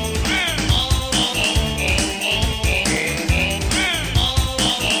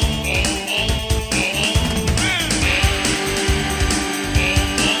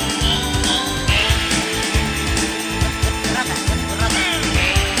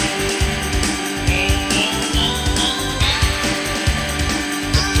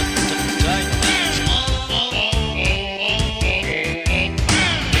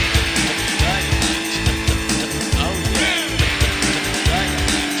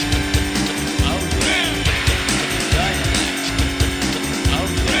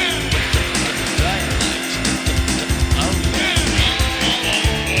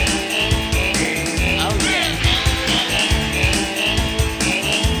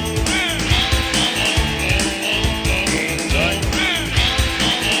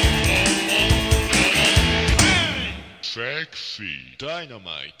 Sexy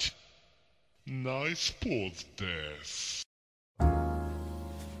Dynamite. Nice pose this.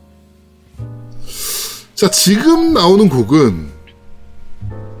 자, 지금 나오는 곡은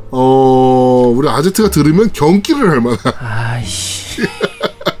우리 아제트가 들으면 경기를 할 만한 아이씨.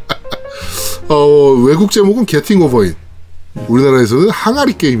 외국 제목은 Getting Over It. 우리나라에서는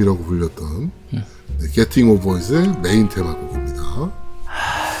항아리 게임이라고 불렸던 네, Getting Over It의 메인 테마곡입니다.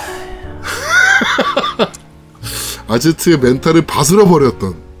 아제트의 멘탈을 바스러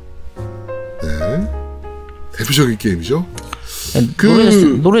버렸던 네, 대표적인 게임이죠.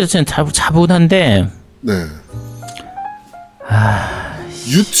 노래 자체는 차분한데 네.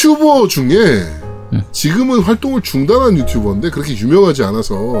 유튜버 중에 지금은 활동을 중단한 유튜버인데 그렇게 유명하지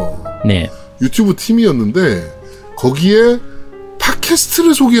않아서 네. 유튜브 팀이었는데 거기에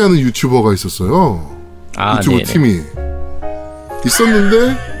팟캐스트를 소개하는 유튜버가 있었어요. 유튜브 네네. 팀이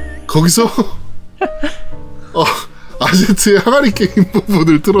있었는데 거기서 아제트의 항아리 게임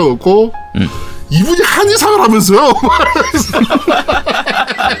부분을 틀어놓고 이분이 한의사를 하면서요.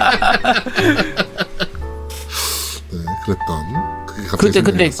 네, 그랬던 그게 갑자기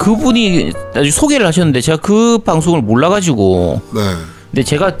근데 그분이 나중에 소개를 하셨는데 제가 그 방송을 몰라가지고 네. 근데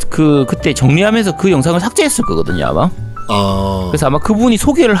제가 그때 정리하면서 그 영상을 삭제했을 거거든요 아마. 그래서 아마 그분이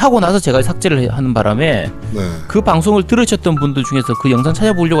소개를 하고 나서 제가 삭제를 하는 바람에 네. 그 방송을 들으셨던 분들 중에서 그 영상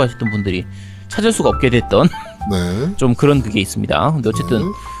찾아보려고 하셨던 분들이 찾을 수가 없게 됐던 네. 좀 그런 그게 있습니다. 근데 어쨌든 네.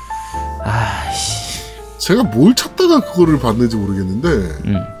 아씨. 제가 뭘 찾다가 그거를 봤는지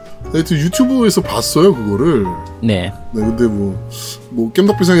모르겠는데 하여튼 유튜브에서 봤어요 그거를. 네. 네, 근데 뭐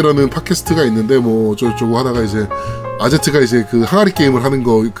겜덕비상이라는 팟캐스트가 있는데 뭐 어쩌고저쩌고 하다가 이제 아제트가 이제 그 항아리 게임을 하는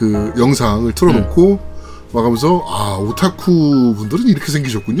거 그 영상을 틀어놓고 막 하면서 오타쿠 분들은 이렇게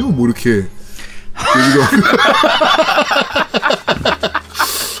생기셨군요. 뭐 이렇게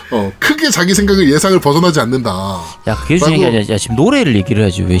크게 자기 생각을 예상을 벗어나지 않는다. 야 그게 중요한 게 아니라 지금 노래를 얘기를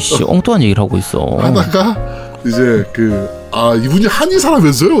해야지 왜 엉뚱한 얘기를 하고 있어. 하다가 이제 이분이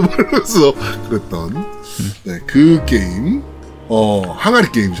한의사라면서요? 이러면서 그랬던 네, 그 게임 항아리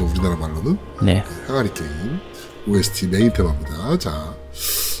게임이죠 우리나라 말로는. 네. 항아리 게임 OST 메인 테마입니다. 자,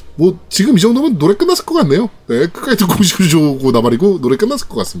 뭐 지금 이 정도면 노래 끝났을 것 같네요. 네, 끝까지 듣고 오시고 나발이고 노래 끝났을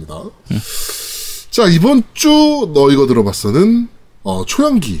것 같습니다. 자, 이번 주 너 이거 들어봤어는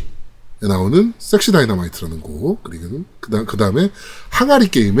초연기에 나오는 섹시 다이너마이트라는 곡, 그리고 그 다음에 항아리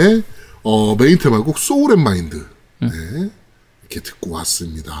게임의 메인 테마곡 소울 앤 마인드. 네, 이렇게 듣고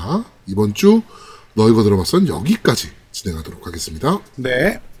왔습니다. 이번 주 너 이거 들어봤어는 여기까지 진행하도록 하겠습니다.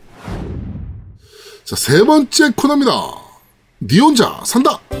 네. 자, 세 번째 코너입니다. 니 혼자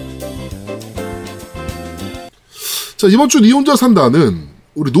산다. 자, 이번 주 니 혼자 산다는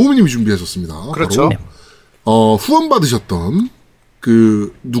우리 노우미님이 준비하셨습니다. 그렇죠. 바로, 후원 받으셨던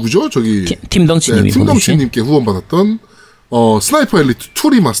누구죠? 저기 팀덩치님이 네, 팀덩치님께 후원 받았던 스나이퍼 엘리트 2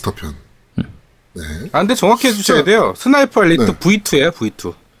 리마스터 편. 네. 근데 정확히 해주셔야 돼요. 스나이퍼 엘리트 네. V2예요,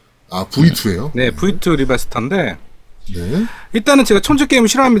 V2. V2예요? 네, V2 리마스터인데 네. 일단은 제가 촌지 게임을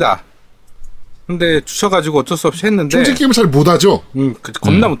싫어합니다. 근데 주셔가지고 어쩔 수 없이 했는데 총질 게임을 잘 못하죠?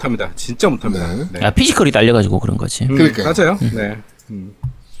 겁나 못합니다. 진짜 못합니다. 네. 네. 야 피지컬이 딸려가지고 그런 거지. 그러니까요. 맞아요. 네.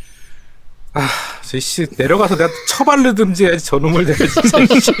 씨 내려가서 내가 처발르든지 해야지 저놈을 내가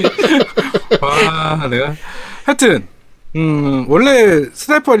진짜. 내가 하여튼 원래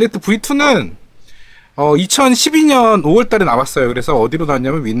스나이퍼 엘리트 V2는 2012년 5월 달에 나왔어요. 그래서 어디로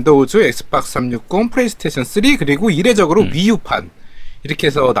나왔냐면 윈도우즈, 엑스박스 360, 플레이스테이션 3, 그리고 이례적으로 위유판. 이렇게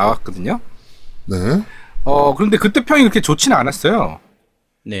해서 나왔거든요. 네. 그런데 그때 평이 그렇게 좋지는 않았어요.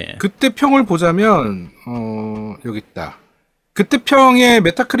 네. 그때 평을 보자면, 여기 있다. 그때 평의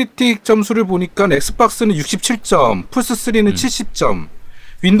메타크리틱 점수를 보니까 엑스박스는 67점, 플스3는 70점,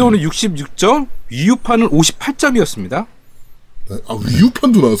 윈도우는 66점, 위유판은 58점이었습니다. 아,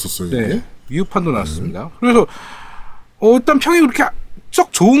 위유판도 나왔었어요, 이게? 네. 위유판도 나왔습니다. 그래서, 일단 평이 그렇게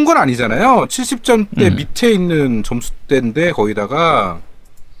썩 좋은 건 아니잖아요. 70점대 밑에 있는 점수대인데, 거기다가.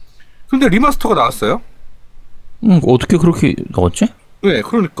 근데 리마스터가 나왔어요. 어떻게 그렇게 나왔지? 네,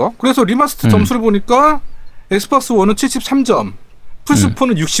 그러니까. 그래서 리마스터 점수를 보니까, 엑스박스 1은 73점,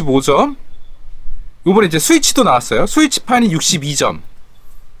 플스4는 65점, 요번에 이제 스위치도 나왔어요. 스위치판이 62점,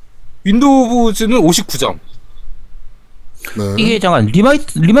 윈도우즈는 59점. 네. 이게 잠깐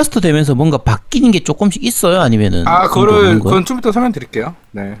리마스터 되면서 뭔가 바뀌는 게 조금씩 있어요? 아니면은 그건 좀 이따 설명드릴게요.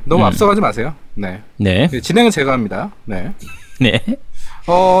 네, 너무 앞서가지 마세요. 네. 네. 진행은 제가 합니다. 네. 네.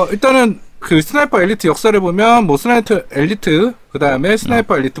 일단은 그 스나이퍼 엘리트 역사를 보면 뭐 스나이퍼 엘리트, 그다음에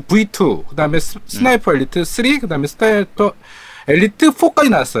스나이퍼 엘리트 V2, 그다음에 스나이퍼 엘리트 3, 그다음에 스나이퍼 엘리트 4까지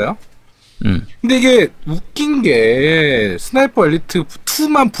나왔어요. 근데 이게 웃긴 게 스나이퍼 엘리트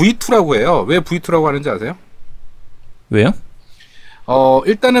 2만 V2라고 해요. 왜 V2라고 하는지 아세요? 왜요?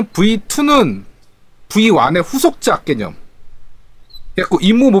 일단은 V2는 V1의 후속작 개념. 그래갖고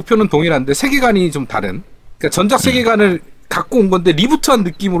임무 목표는 동일한데 세계관이 좀 다른. 그러니까 전작 세계관을 갖고 온 건데 리부트한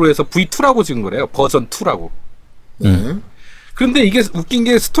느낌으로 해서 V2라고 지은 거래요. 버전 2라고. 네. 그런데 이게 웃긴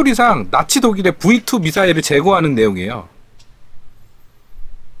게 스토리상 나치 독일의 V2 미사일을 제거하는 내용이에요.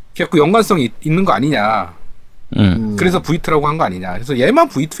 그래갖고 연관성이 있는 거 아니냐. 그래서 V2라고 한 거 아니냐. 그래서 얘만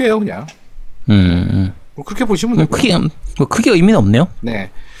V2예요, 그냥. 뭐 그렇게 보시면 돼요. 크게 의미는 없네요.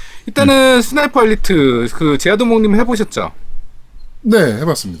 네. 일단은 스나이퍼 엘리트 그 제아도목님 해보셨죠? 네,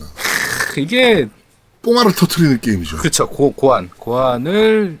 해봤습니다. 이게 뽕알을 터트리는 게임이죠. 그렇죠.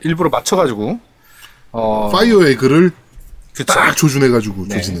 고안을 일부러 맞춰가지고 파이어 에그를 그쵸. 딱 조준해가지고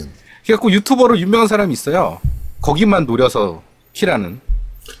네. 조지는. 그래갖고 유튜버로 유명한 사람이 있어요. 거기만 노려서 킬하는.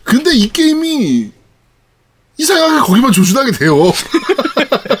 근데 이 게임이 이상하게 거기만 조준하게 돼요.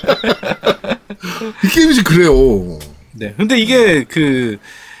 이 게임이 지금 그래요. 네. 근데 이게 그러니까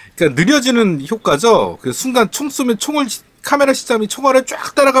느려지는 효과죠. 그 순간 총 쏘면 카메라 시점이 총알을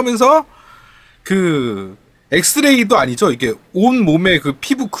쫙 따라가면서 그 엑스레이도 아니죠. 이게 온 몸에 그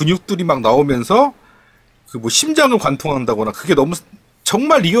피부 근육들이 막 나오면서 그 뭐 심장을 관통한다거나 그게 너무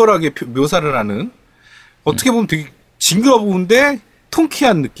정말 리얼하게 묘사를 하는 어떻게 보면 되게 징그러운데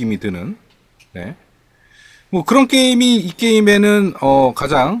통쾌한 느낌이 드는 네. 뭐 그런 게임이 이 게임에는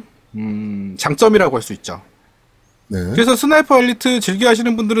가장 장점이라고 할 수 있죠. 네. 그래서 스나이퍼 엘리트 즐겨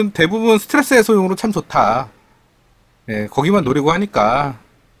하시는 분들은 대부분 스트레스 해소용으로 참 좋다. 네, 거기만 노리고 하니까.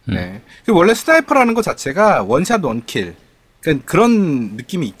 네. 그리고 원래 스나이퍼라는 것 자체가 원샷 원킬. 그러니까 그런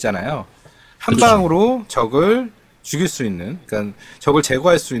느낌이 있잖아요. 한 그렇죠. 방으로 적을 죽일 수 있는, 그러니까 적을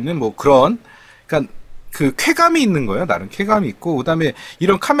제거할 수 있는 뭐 그런, 그러니까 그 쾌감이 있는 거예요. 나름 쾌감이 있고, 그다음에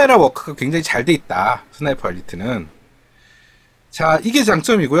이런 카메라 워크가 굉장히 잘 돼 있다. 스나이퍼 엘리트는. 자, 이게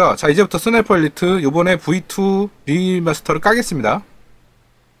장점이고요. 자, 이제부터 스나이퍼 엘리트 요번에 V2 리마스터를 까겠습니다.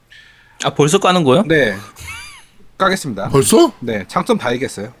 아, 벌써 까는 거예요? 네. 까겠습니다. 벌써? 네, 장점 다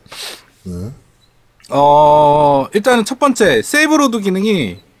얘기했어요. 네. 일단은 첫 번째, 세이브 로드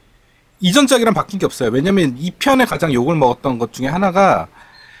기능이 이전작이랑 바뀐 게 없어요. 왜냐면 이 편에 가장 욕을 먹었던 것 중에 하나가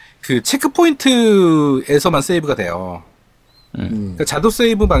그 체크포인트에서만 세이브가 돼요. 그러니까 자도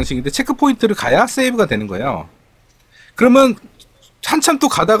세이브 방식인데 체크포인트를 가야 세이브가 되는 거예요. 그러면 한참 또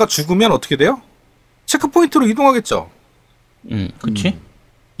가다가 죽으면 어떻게 돼요? 체크포인트로 이동하겠죠. 그치?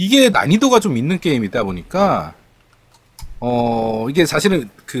 이게 난이도가 좀 있는 게임이다 보니까 이게 사실은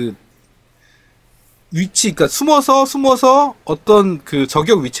그 위치, 그러니까 숨어서 어떤 그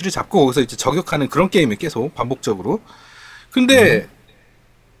저격 위치를 잡고 거기서 이제 저격하는 그런 게임이 계속 반복적으로. 근데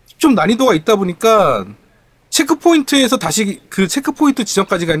좀 난이도가 있다 보니까 체크포인트에서 다시 그 체크포인트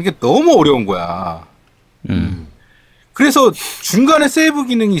지점까지 가는 게 너무 어려운 거야. 그래서 중간에 세이브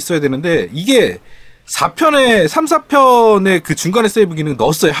기능이 있어야 되는데 이게 3, 4편에 그 중간에 세이브 기능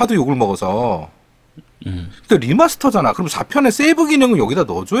넣었어요. 하도 욕을 먹어서. 근데 리마스터잖아. 그럼 4편에 세이브 기능은 여기다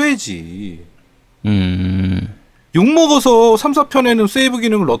넣어줘야지. 욕 먹어서 3, 4편에는 세이브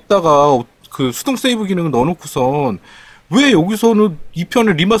기능을 넣었다가 그 수동 세이브 기능을 넣어놓고선 왜 여기서는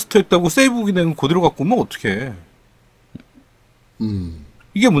 2편을 리마스터 했다고 세이브 기능을 그대로 갖고 오면 어떡해.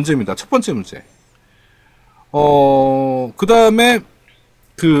 이게 문제입니다. 첫 번째 문제. 그 다음에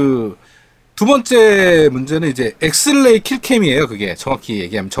그 두 번째 문제는 이제 엑슬레이 킬캠이에요. 그게 정확히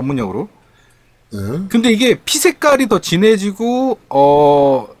얘기하면 전문용어로. 네. 근데 이게 피 색깔이 더 진해지고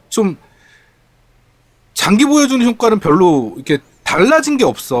좀 장기 보여주는 효과는 별로 이렇게 달라진 게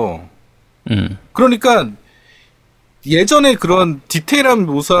없어. 그러니까 예전에 그런 디테일한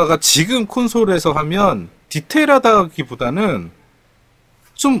묘사가 지금 콘솔에서 하면 디테일하다기보다는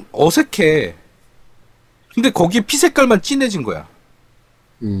좀 어색해. 근데 거기에 피 색깔만 진해진 거야.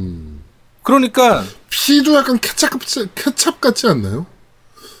 그러니까 피도 약간 케찹 같지 않나요?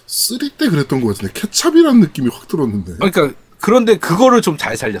 3 때 그랬던 것 같은데 케찹이라는 느낌이 확 들었는데. 그러니까 그런데 그거를 좀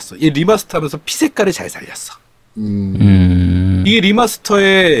잘 살렸어. 이 리마스터하면서 피 색깔을 잘 살렸어. 이게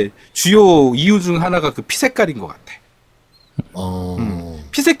리마스터의 주요 이유 중 하나가 그 피 색깔인 것 같아.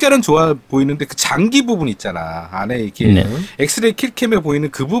 피 색깔은 좋아 보이는데 그 장기 부분 있잖아. 안에 이게 엑스레이 킬캠에 보이는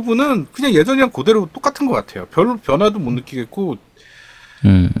그 부분은 그냥 예전이랑 그대로 똑같은 것 같아요. 별 변화도 못 느끼겠고.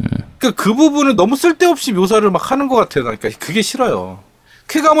 그러니까 그 부분을 너무 쓸데없이 묘사를 막 하는 것 같아요. 그러니까 그게 싫어요.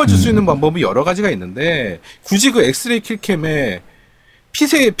 쾌감을 줄 수 있는 방법이 여러 가지가 있는데 굳이 그 엑스레이 킬캠에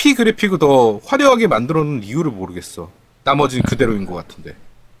피 그래픽을 더 화려하게 만들어 놓은 이유를 모르겠어. 나머지는 그대로인 것 같은데.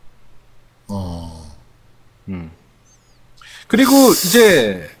 그리고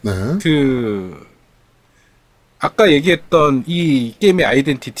이제 네. 그 아까 얘기했던 이 게임의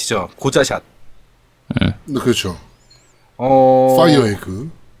아이덴티티죠. 고자샷. 네, 그렇죠. 파이어 에그.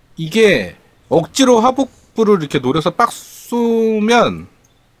 이게 억지로 하복부를 이렇게 노려서 빡 쏘면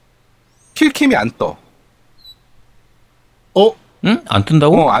킬캠이 안 떠. 응? 안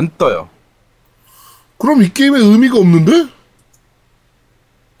뜬다고? 안 떠요. 그럼 이 게임에 의미가 없는데?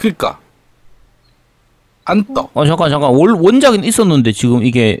 그러니까 안 떠. 잠깐. 원작은 있었는데 지금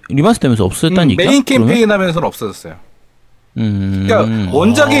이게 리마스터되면서 없어졌다는 얘기야? 메인 캠페인 하면서는 없어졌어요. 그러니까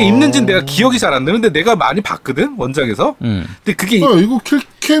원작에 있는지는 내가 기억이 잘 안 나는데 내가 많이 봤거든 원작에서. 근데 그게 이거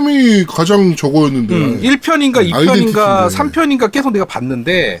킬캠이 가장 저거였는데. 1편인가 2편인가 아이덴티티인데. 3편인가 계속 내가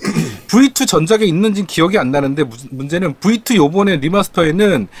봤는데 V2 전작에 있는지는 기억이 안 나는데 문제는 V2 요번에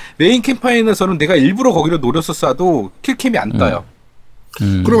리마스터에는 메인 캠페인에서는 내가 일부러 거기를 노려서 쏴도 킬캠이 안 떠요.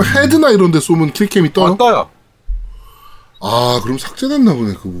 그럼 헤드나 이런 데 쏘면 킬캠이 떠요? 떠요. 그럼 삭제됐나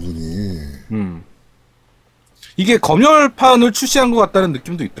보네 그 부분이. 이게 검열판을 출시한 것 같다는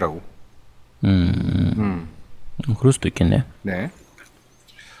느낌도 있더라고. 그럴 수도 있겠네. 네.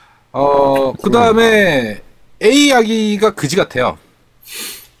 그 다음에 AI가 그지 같아요.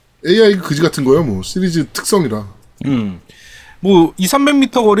 AI가 그지 같은 거야, 뭐. 시리즈 특성이라. 뭐,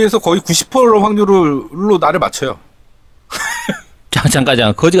 200-300m 거리에서 거의 90% 확률로 나를 맞춰요.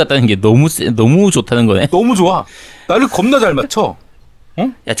 잠깐. 거지 같다는 게 너무 좋다는 거네. 너무 좋아. 나를 겁나 잘 맞춰.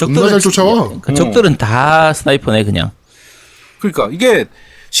 야, 겁나 잘 쫓아와. 적들은 다 스나이퍼네, 그냥. 그러니까, 이게,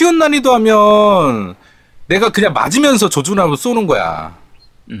 쉬운 난이도 하면, 내가 그냥 맞으면서 조준하고 쏘는 거야.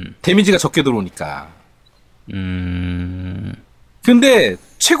 데미지가 적게 들어오니까. 근데,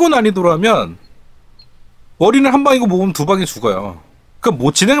 최고 난이도로 하면, 머리는 한 방이고 몸은 두 방에 죽어요. 그러니까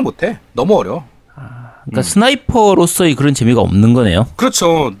뭐 진행을 못해. 너무 어려워. 그러니까 스나이퍼로서의 그런 재미가 없는 거네요.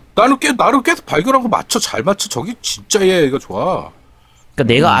 그렇죠. 나를 계속 발견하고 잘 맞춰. 저기 진짜 얘가 좋아.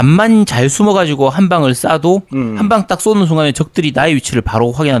 그러니까 내가 앞만 잘 숨어가지고 한 방을 쏴도 한 방 딱 쏘는 순간에 적들이 나의 위치를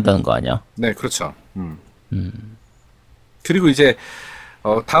바로 확인한다는 거 아니야? 네, 그렇죠. 그리고 이제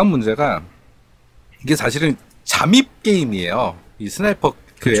다음 문제가 이게 사실은 잠입 게임이에요. 이 스나이퍼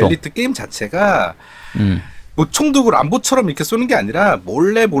그렇죠. 엘리트 게임 자체가 뭐 총독을 안보처럼 이렇게 쏘는 게 아니라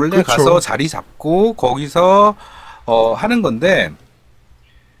몰래 그렇죠. 가서 자리 잡고 거기서 하는 건데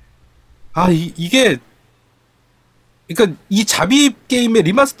이게 그러니까 이 잠입 게임의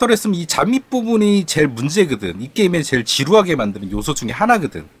리마스터를 했으면 이 잠입 부분이 제일 문제거든. 이 게임에 제일 지루하게 만드는 요소 중에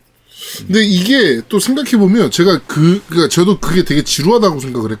하나거든. 근데 이게 또 생각해보면 제가 그러니까 저도 그게 되게 지루하다고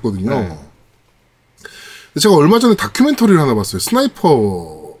생각을 했거든요. 제가 얼마 전에 다큐멘터리를 하나 봤어요.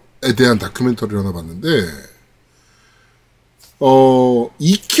 스나이퍼에 대한 다큐멘터리를 하나 봤는데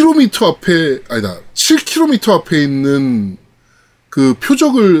 2km 앞에 아니다 7km 앞에 있는 그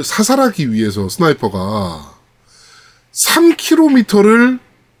표적을 사살하기 위해서 스나이퍼가 3km를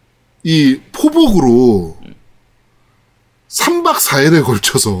이 포복으로 3박 4일에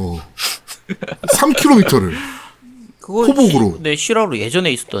걸쳐서 3km를 포복으로. 네, 실화로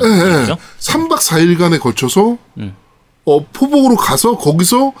예전에 있었던 얘기죠. 3박 4일간에 걸쳐서 포복으로 가서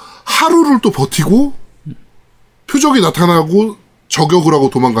거기서 하루를 또 버티고 표적이 나타나고 저격을 하고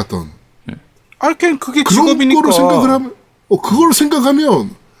도망갔던. 그게 그런 직업이니까. 거를 생각을 하면 그걸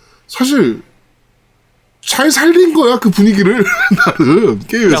생각하면 사실 잘 살린 거야 그 분위기를 나름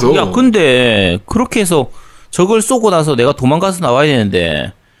게임에서. 야, 근데 그렇게 해서 적을 쏘고 나서 내가 도망가서 나와야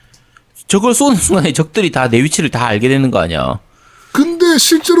되는데 적을 쏘는 순간에 적들이 다 내 위치를 다 알게 되는 거 아니야. 근데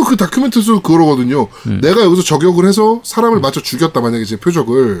실제로 그 다큐멘터리에서 그러거든요. 내가 여기서 저격을 해서 사람을 맞춰 죽였다 만약에 제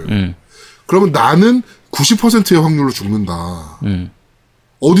표적을. 그러면 나는 90%의 확률로 죽는다.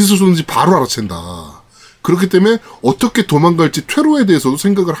 어디서 쏘는지 바로 알아챈다. 그렇기 때문에 어떻게 도망갈지 퇴로에 대해서도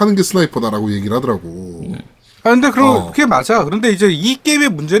생각을 하는 게 스나이퍼다라고 얘기를 하더라고. 근데 그게 맞아. 그런데 이제 이 게임의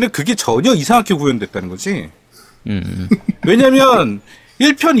문제는 그게 전혀 이상하게 구현됐다는 거지. 왜냐면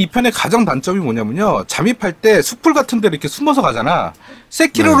 1편, 2편의 가장 단점이 뭐냐면요. 잠입할 때 숲풀 같은 데를 이렇게 숨어서 가잖아.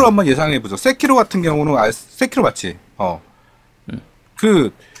 세키로로 한번 예상해보죠. 세키로 같은 경우는, 세키로 맞지?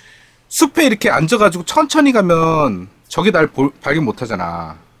 그, 숲에 이렇게 앉아가지고 천천히 가면 적이 날 발견 못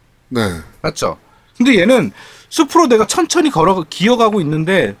하잖아. 네. 맞죠? 근데 얘는 숲으로 내가 천천히 기어가고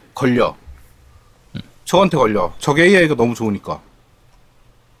있는데 걸려. 저한테 걸려. 저게 AI가 너무 좋으니까.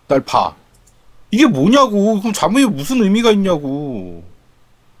 날 봐. 이게 뭐냐고. 그럼 잠입에 무슨 의미가 있냐고.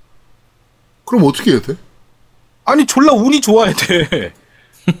 그럼 어떻게 해야 돼? 아니 졸라 운이 좋아야 돼.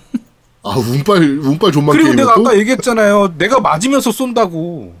 아 운빨 존만 그리고 게임이야 내가 또? 아까 얘기했잖아요. 내가 맞으면서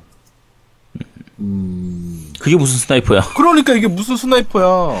쏜다고. 그게 무슨 스나이퍼야? 그러니까 이게 무슨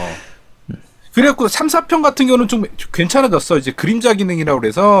스나이퍼야. 그래갖고 3, 4편 같은 경우는 좀 괜찮아졌어. 이제 그림자 기능이라고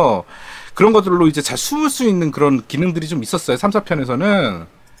그래서 그런 것들로 이제 잘 숨을 수 있는 그런 기능들이 좀 있었어요. 3, 4편에서는.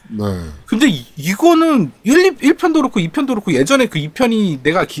 네. 근데 이거는 1편도 그렇고 2편도 그렇고 예전에 그 2편이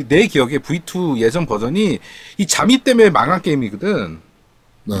내 기억에 V2 예전 버전이 이 잠입 때문에 망한 게임이거든.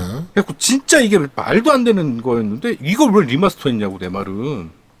 네. 그래갖고 진짜 이게 말도 안 되는 거였는데 이걸 왜 리마스터 했냐고 내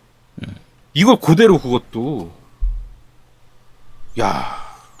말은. 이걸 그대로 그것도. 야.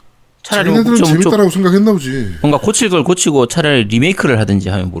 차라리 자기네들은 재밌다라고 생각했나 보지. 뭔가 고칠 걸 고치고 차라리 리메이크를 하든지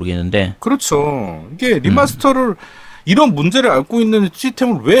하면 모르겠는데. 그렇죠. 이게 리마스터를 이런 문제를 앓고 있는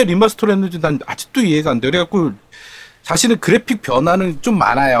시스템을 왜 리마스터를 했는지 난 아직도 이해가 안 돼. 그래갖고 사실은 그래픽 변화는 좀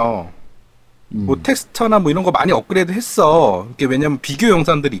많아요. 뭐 텍스처나 뭐 이런 거 많이 업그레이드 했어. 이게 왜냐면 비교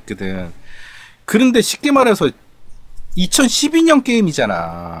영상들이 있거든. 그런데 쉽게 말해서 2012년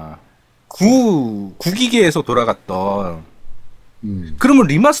게임이잖아. 9기계에서 돌아갔던. 그러면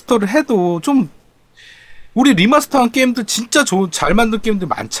리마스터를 해도 좀 우리 리마스터한 게임들 진짜 잘 만든 게임들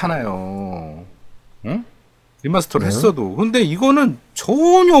많잖아요. 응? 리마스터를 했어도. 근데 이거는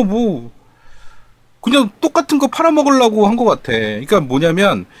전혀 뭐 그냥 똑같은 거 팔아먹으려고 한 것 같아. 그러니까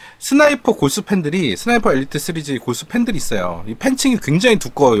뭐냐면 스나이퍼 골수 팬들이 스나이퍼 엘리트 시리즈 골수 팬들이 있어요. 이 팬층이 굉장히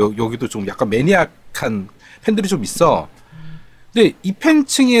두꺼워. 여기도 좀 약간 매니악한 팬들이 좀 있어. 근데 이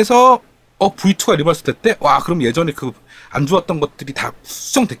팬층에서 V2가 리마스터 됐대? 와 그럼 예전에 그 안 좋았던 것들이 다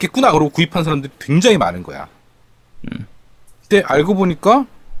수정됐겠구나. 그러고 구입한 사람들이 굉장히 많은 거야. 근데 알고 보니까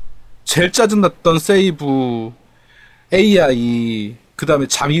제일 짜증났던 세이브, AI, 그 다음에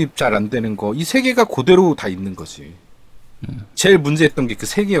잠입 잘 안 되는 거, 이 세 개가 그대로 다 있는 거지. 제일 문제였던 게 그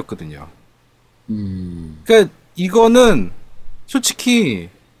세 개였거든요. 그러니까 이거는 솔직히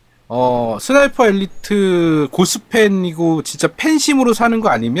스나이퍼 엘리트 고스팬이고 진짜 팬심으로 사는 거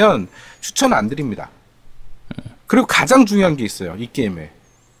아니면 추천 안 드립니다. 그리고 가장 중요한 게 있어요. 이 게임에.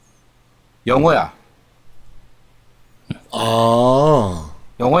 영어야. 아.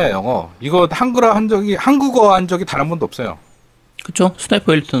 영어야, 영어. 이거 한국어 한 적이 단 한 번도 없어요. 그쵸?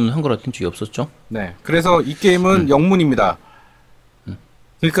 스나이퍼 엘리트는 한글화 된 적이 없었죠. 네. 그래서 이 게임은 영문입니다.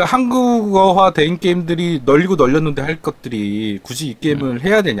 그러니까 한국어화 된 게임들이 널리고 널렸는데 할 것들이 굳이 이 게임을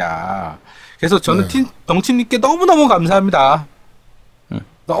해야 되냐. 그래서 저는 덩치님께 너무너무 감사합니다.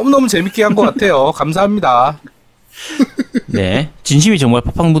 너무너무 재밌게 한 것 같아요. 감사합니다. 네. 진심이 정말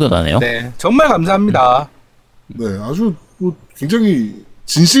팍팍 묻어나네요. 네. 정말 감사합니다. 네, 아주 뭐 굉장히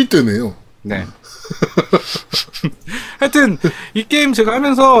진실되네요. 네. 하여튼 이 게임 제가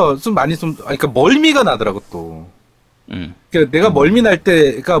하면서 좀 많이 그러니까 멀미가 나더라고 또. 그러니까 내가 멀미 날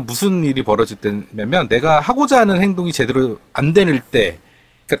때가 무슨 일이 벌어질 때냐면 내가 하고자 하는 행동이 제대로 안 되는 때,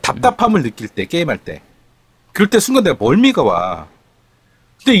 그러니까 답답함을 느낄 때 게임할 때, 그럴 때 순간 내가 멀미가 와.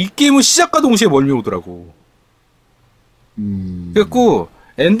 근데 이 게임은 시작과 동시에 멀미 오더라고. 그래갖고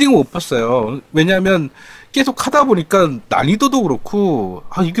엔딩을 못 봤어요. 왜냐하면 계속 하다 보니까 난이도도 그렇고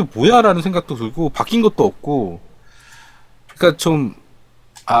이게 뭐야라는 생각도 들고 바뀐 것도 없고, 그러니까 좀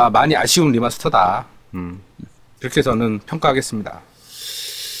많이 아쉬운 리마스터다. 그렇게 저는 평가하겠습니다.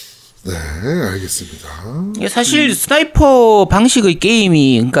 네, 알겠습니다. 이게 사실 스나이퍼 방식의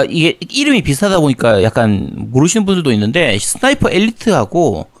게임이, 그러니까 이게 이름이 비슷하다 보니까 약간 모르시는 분들도 있는데, 스나이퍼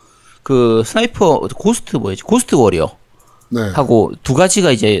엘리트하고 그 스나이퍼 고스트 워리어 네. 하고 두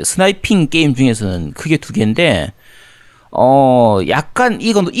가지가 이제 스나이핑 게임 중에서는 크게 두 개인데, 약간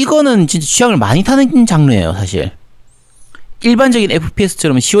이거는 진짜 취향을 많이 타는 장르예요, 사실. 일반적인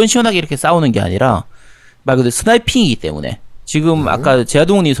FPS처럼 시원시원하게 이렇게 싸우는 게 아니라 말 그대로 스나이핑이기 때문에 지금 아까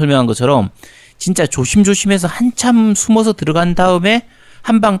제아동훈이 설명한 것처럼 진짜 조심조심해서 한참 숨어서 들어간 다음에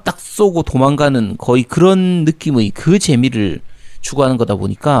한 방 딱 쏘고 도망가는 거의 그런 느낌의 그 재미를 추구하는 거다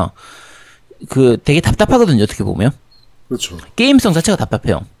보니까 그 되게 답답하거든요. 어떻게 보면 그렇죠. 게임성 자체가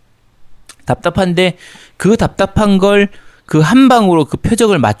답답해요. 답답한데 그 답답한 걸 그 한 방으로 그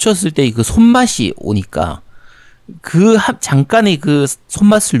표적을 맞췄을 때 그 손맛이 오니까 그 잠깐의 그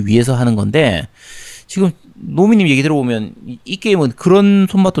손맛을 위해서 하는 건데 지금 노미님 얘기 들어보면 이 게임은 그런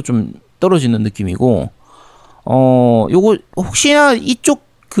손맛도 좀 떨어지는 느낌이고 요거 혹시나 이쪽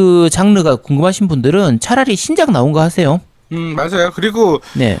그 장르가 궁금하신 분들은 차라리 신작 나온 거 하세요. 맞아요. 그리고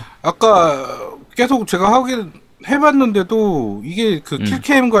네. 아까 계속 제가 해봤는데도 이게 그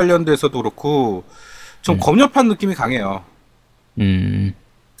킬캠 관련돼서도 그렇고 좀 검열판 느낌이 강해요.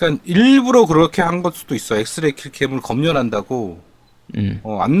 그러니까 일부러 그렇게 한 걸 수도 있어. 엑스레이 킬캠을 검열한다고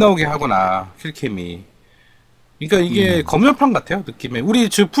안 나오게 하거나 킬캠이. 그러니까 이게 검열판 같아요 느낌에. 우리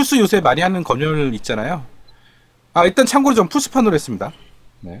플스 요새 많이 하는 검열 있잖아요. 일단 참고로 전 플스판으로 했습니다.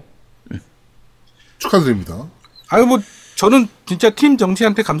 네. 축하드립니다. 아유 뭐 저는 진짜 팀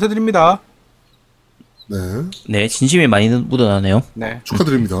정치한테 감사드립니다. 네. 네, 진심이 많이 묻어나네요. 네.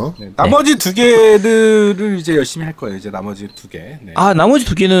 축하드립니다. 네. 나머지 두 개들을 이제 열심히 할 거예요. 이제 나머지 두 개. 네. 나머지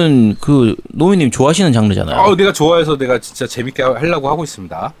두 개는 그 노미님 좋아하시는 장르잖아요. 내가 좋아해서 내가 진짜 재밌게 하려고 하고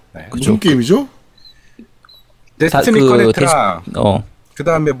있습니다. 네. 무슨 게임이죠? 데스티니 커넥트랑 어.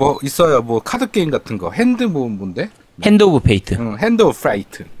 그다음에 뭐 있어요. 뭐 카드 게임 같은 거. 핸드 뭔데? 핸드 오브 페이트. 핸드 오브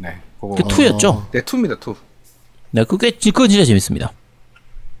프라이트. 네. 그거. 그 2였죠? 네, 2입니다. 2. 네, 그거 진짜 재밌습니다.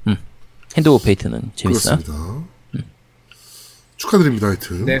 핸드 오브 페이트는 재밌어요. 그렇습니다. 축하드립니다,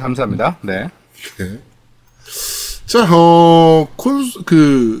 하여튼. 네, 감사합니다. 네. 네. 자,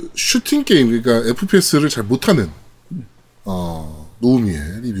 슈팅 게임, 그러니까 FPS를 잘 못하는,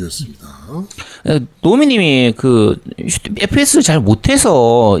 노우미의 리뷰였습니다. 노미님이 FPS를 잘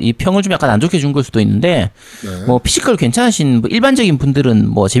못해서 이 평을 좀 약간 안 좋게 준 걸 수도 있는데, 네. 뭐, 피지컬 괜찮으신 뭐 일반적인 분들은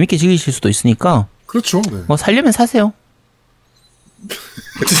뭐 재밌게 즐기실 수도 있으니까, 그렇죠. 네. 뭐 살려면 사세요.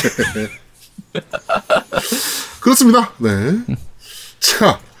 그렇습니다. 네.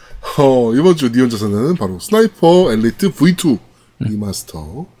 자, 이번 주 니온자사는 바로 스나이퍼 엘리트 V2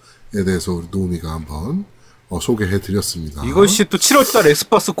 리마스터에 대해서 우리 노우미가 한번 소개해드렸습니다. 이것이 또 7월달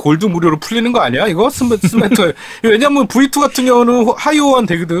엑스박스 골드 무료로 풀리는 거 아니야? 이거 스매터. 왜냐면 V2 같은 경우는 하이오원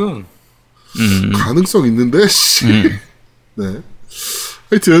되거든. 가능성 있는데, 씨. 네.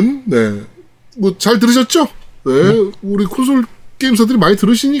 하여튼, 네. 뭐, 잘 들으셨죠? 네. 우리 콘솔 게임사들이 많이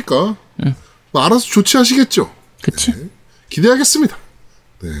들으시니까, 뭐 알아서 조치하시겠죠? 그치? 네. 기대하겠습니다.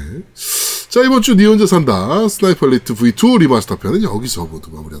 네. 자, 이번 주 니 혼자 산다 스나이퍼 엘리트 V2 리마스터 편은 여기서 모두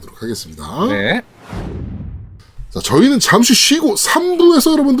마무리하도록 하겠습니다. 네. 자, 저희는 잠시 쉬고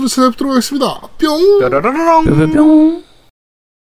 3부에서 여러분들을 찾아뵙도록 하겠습니다. 뿅! 뾰로로롱. 뿅뿅뿅.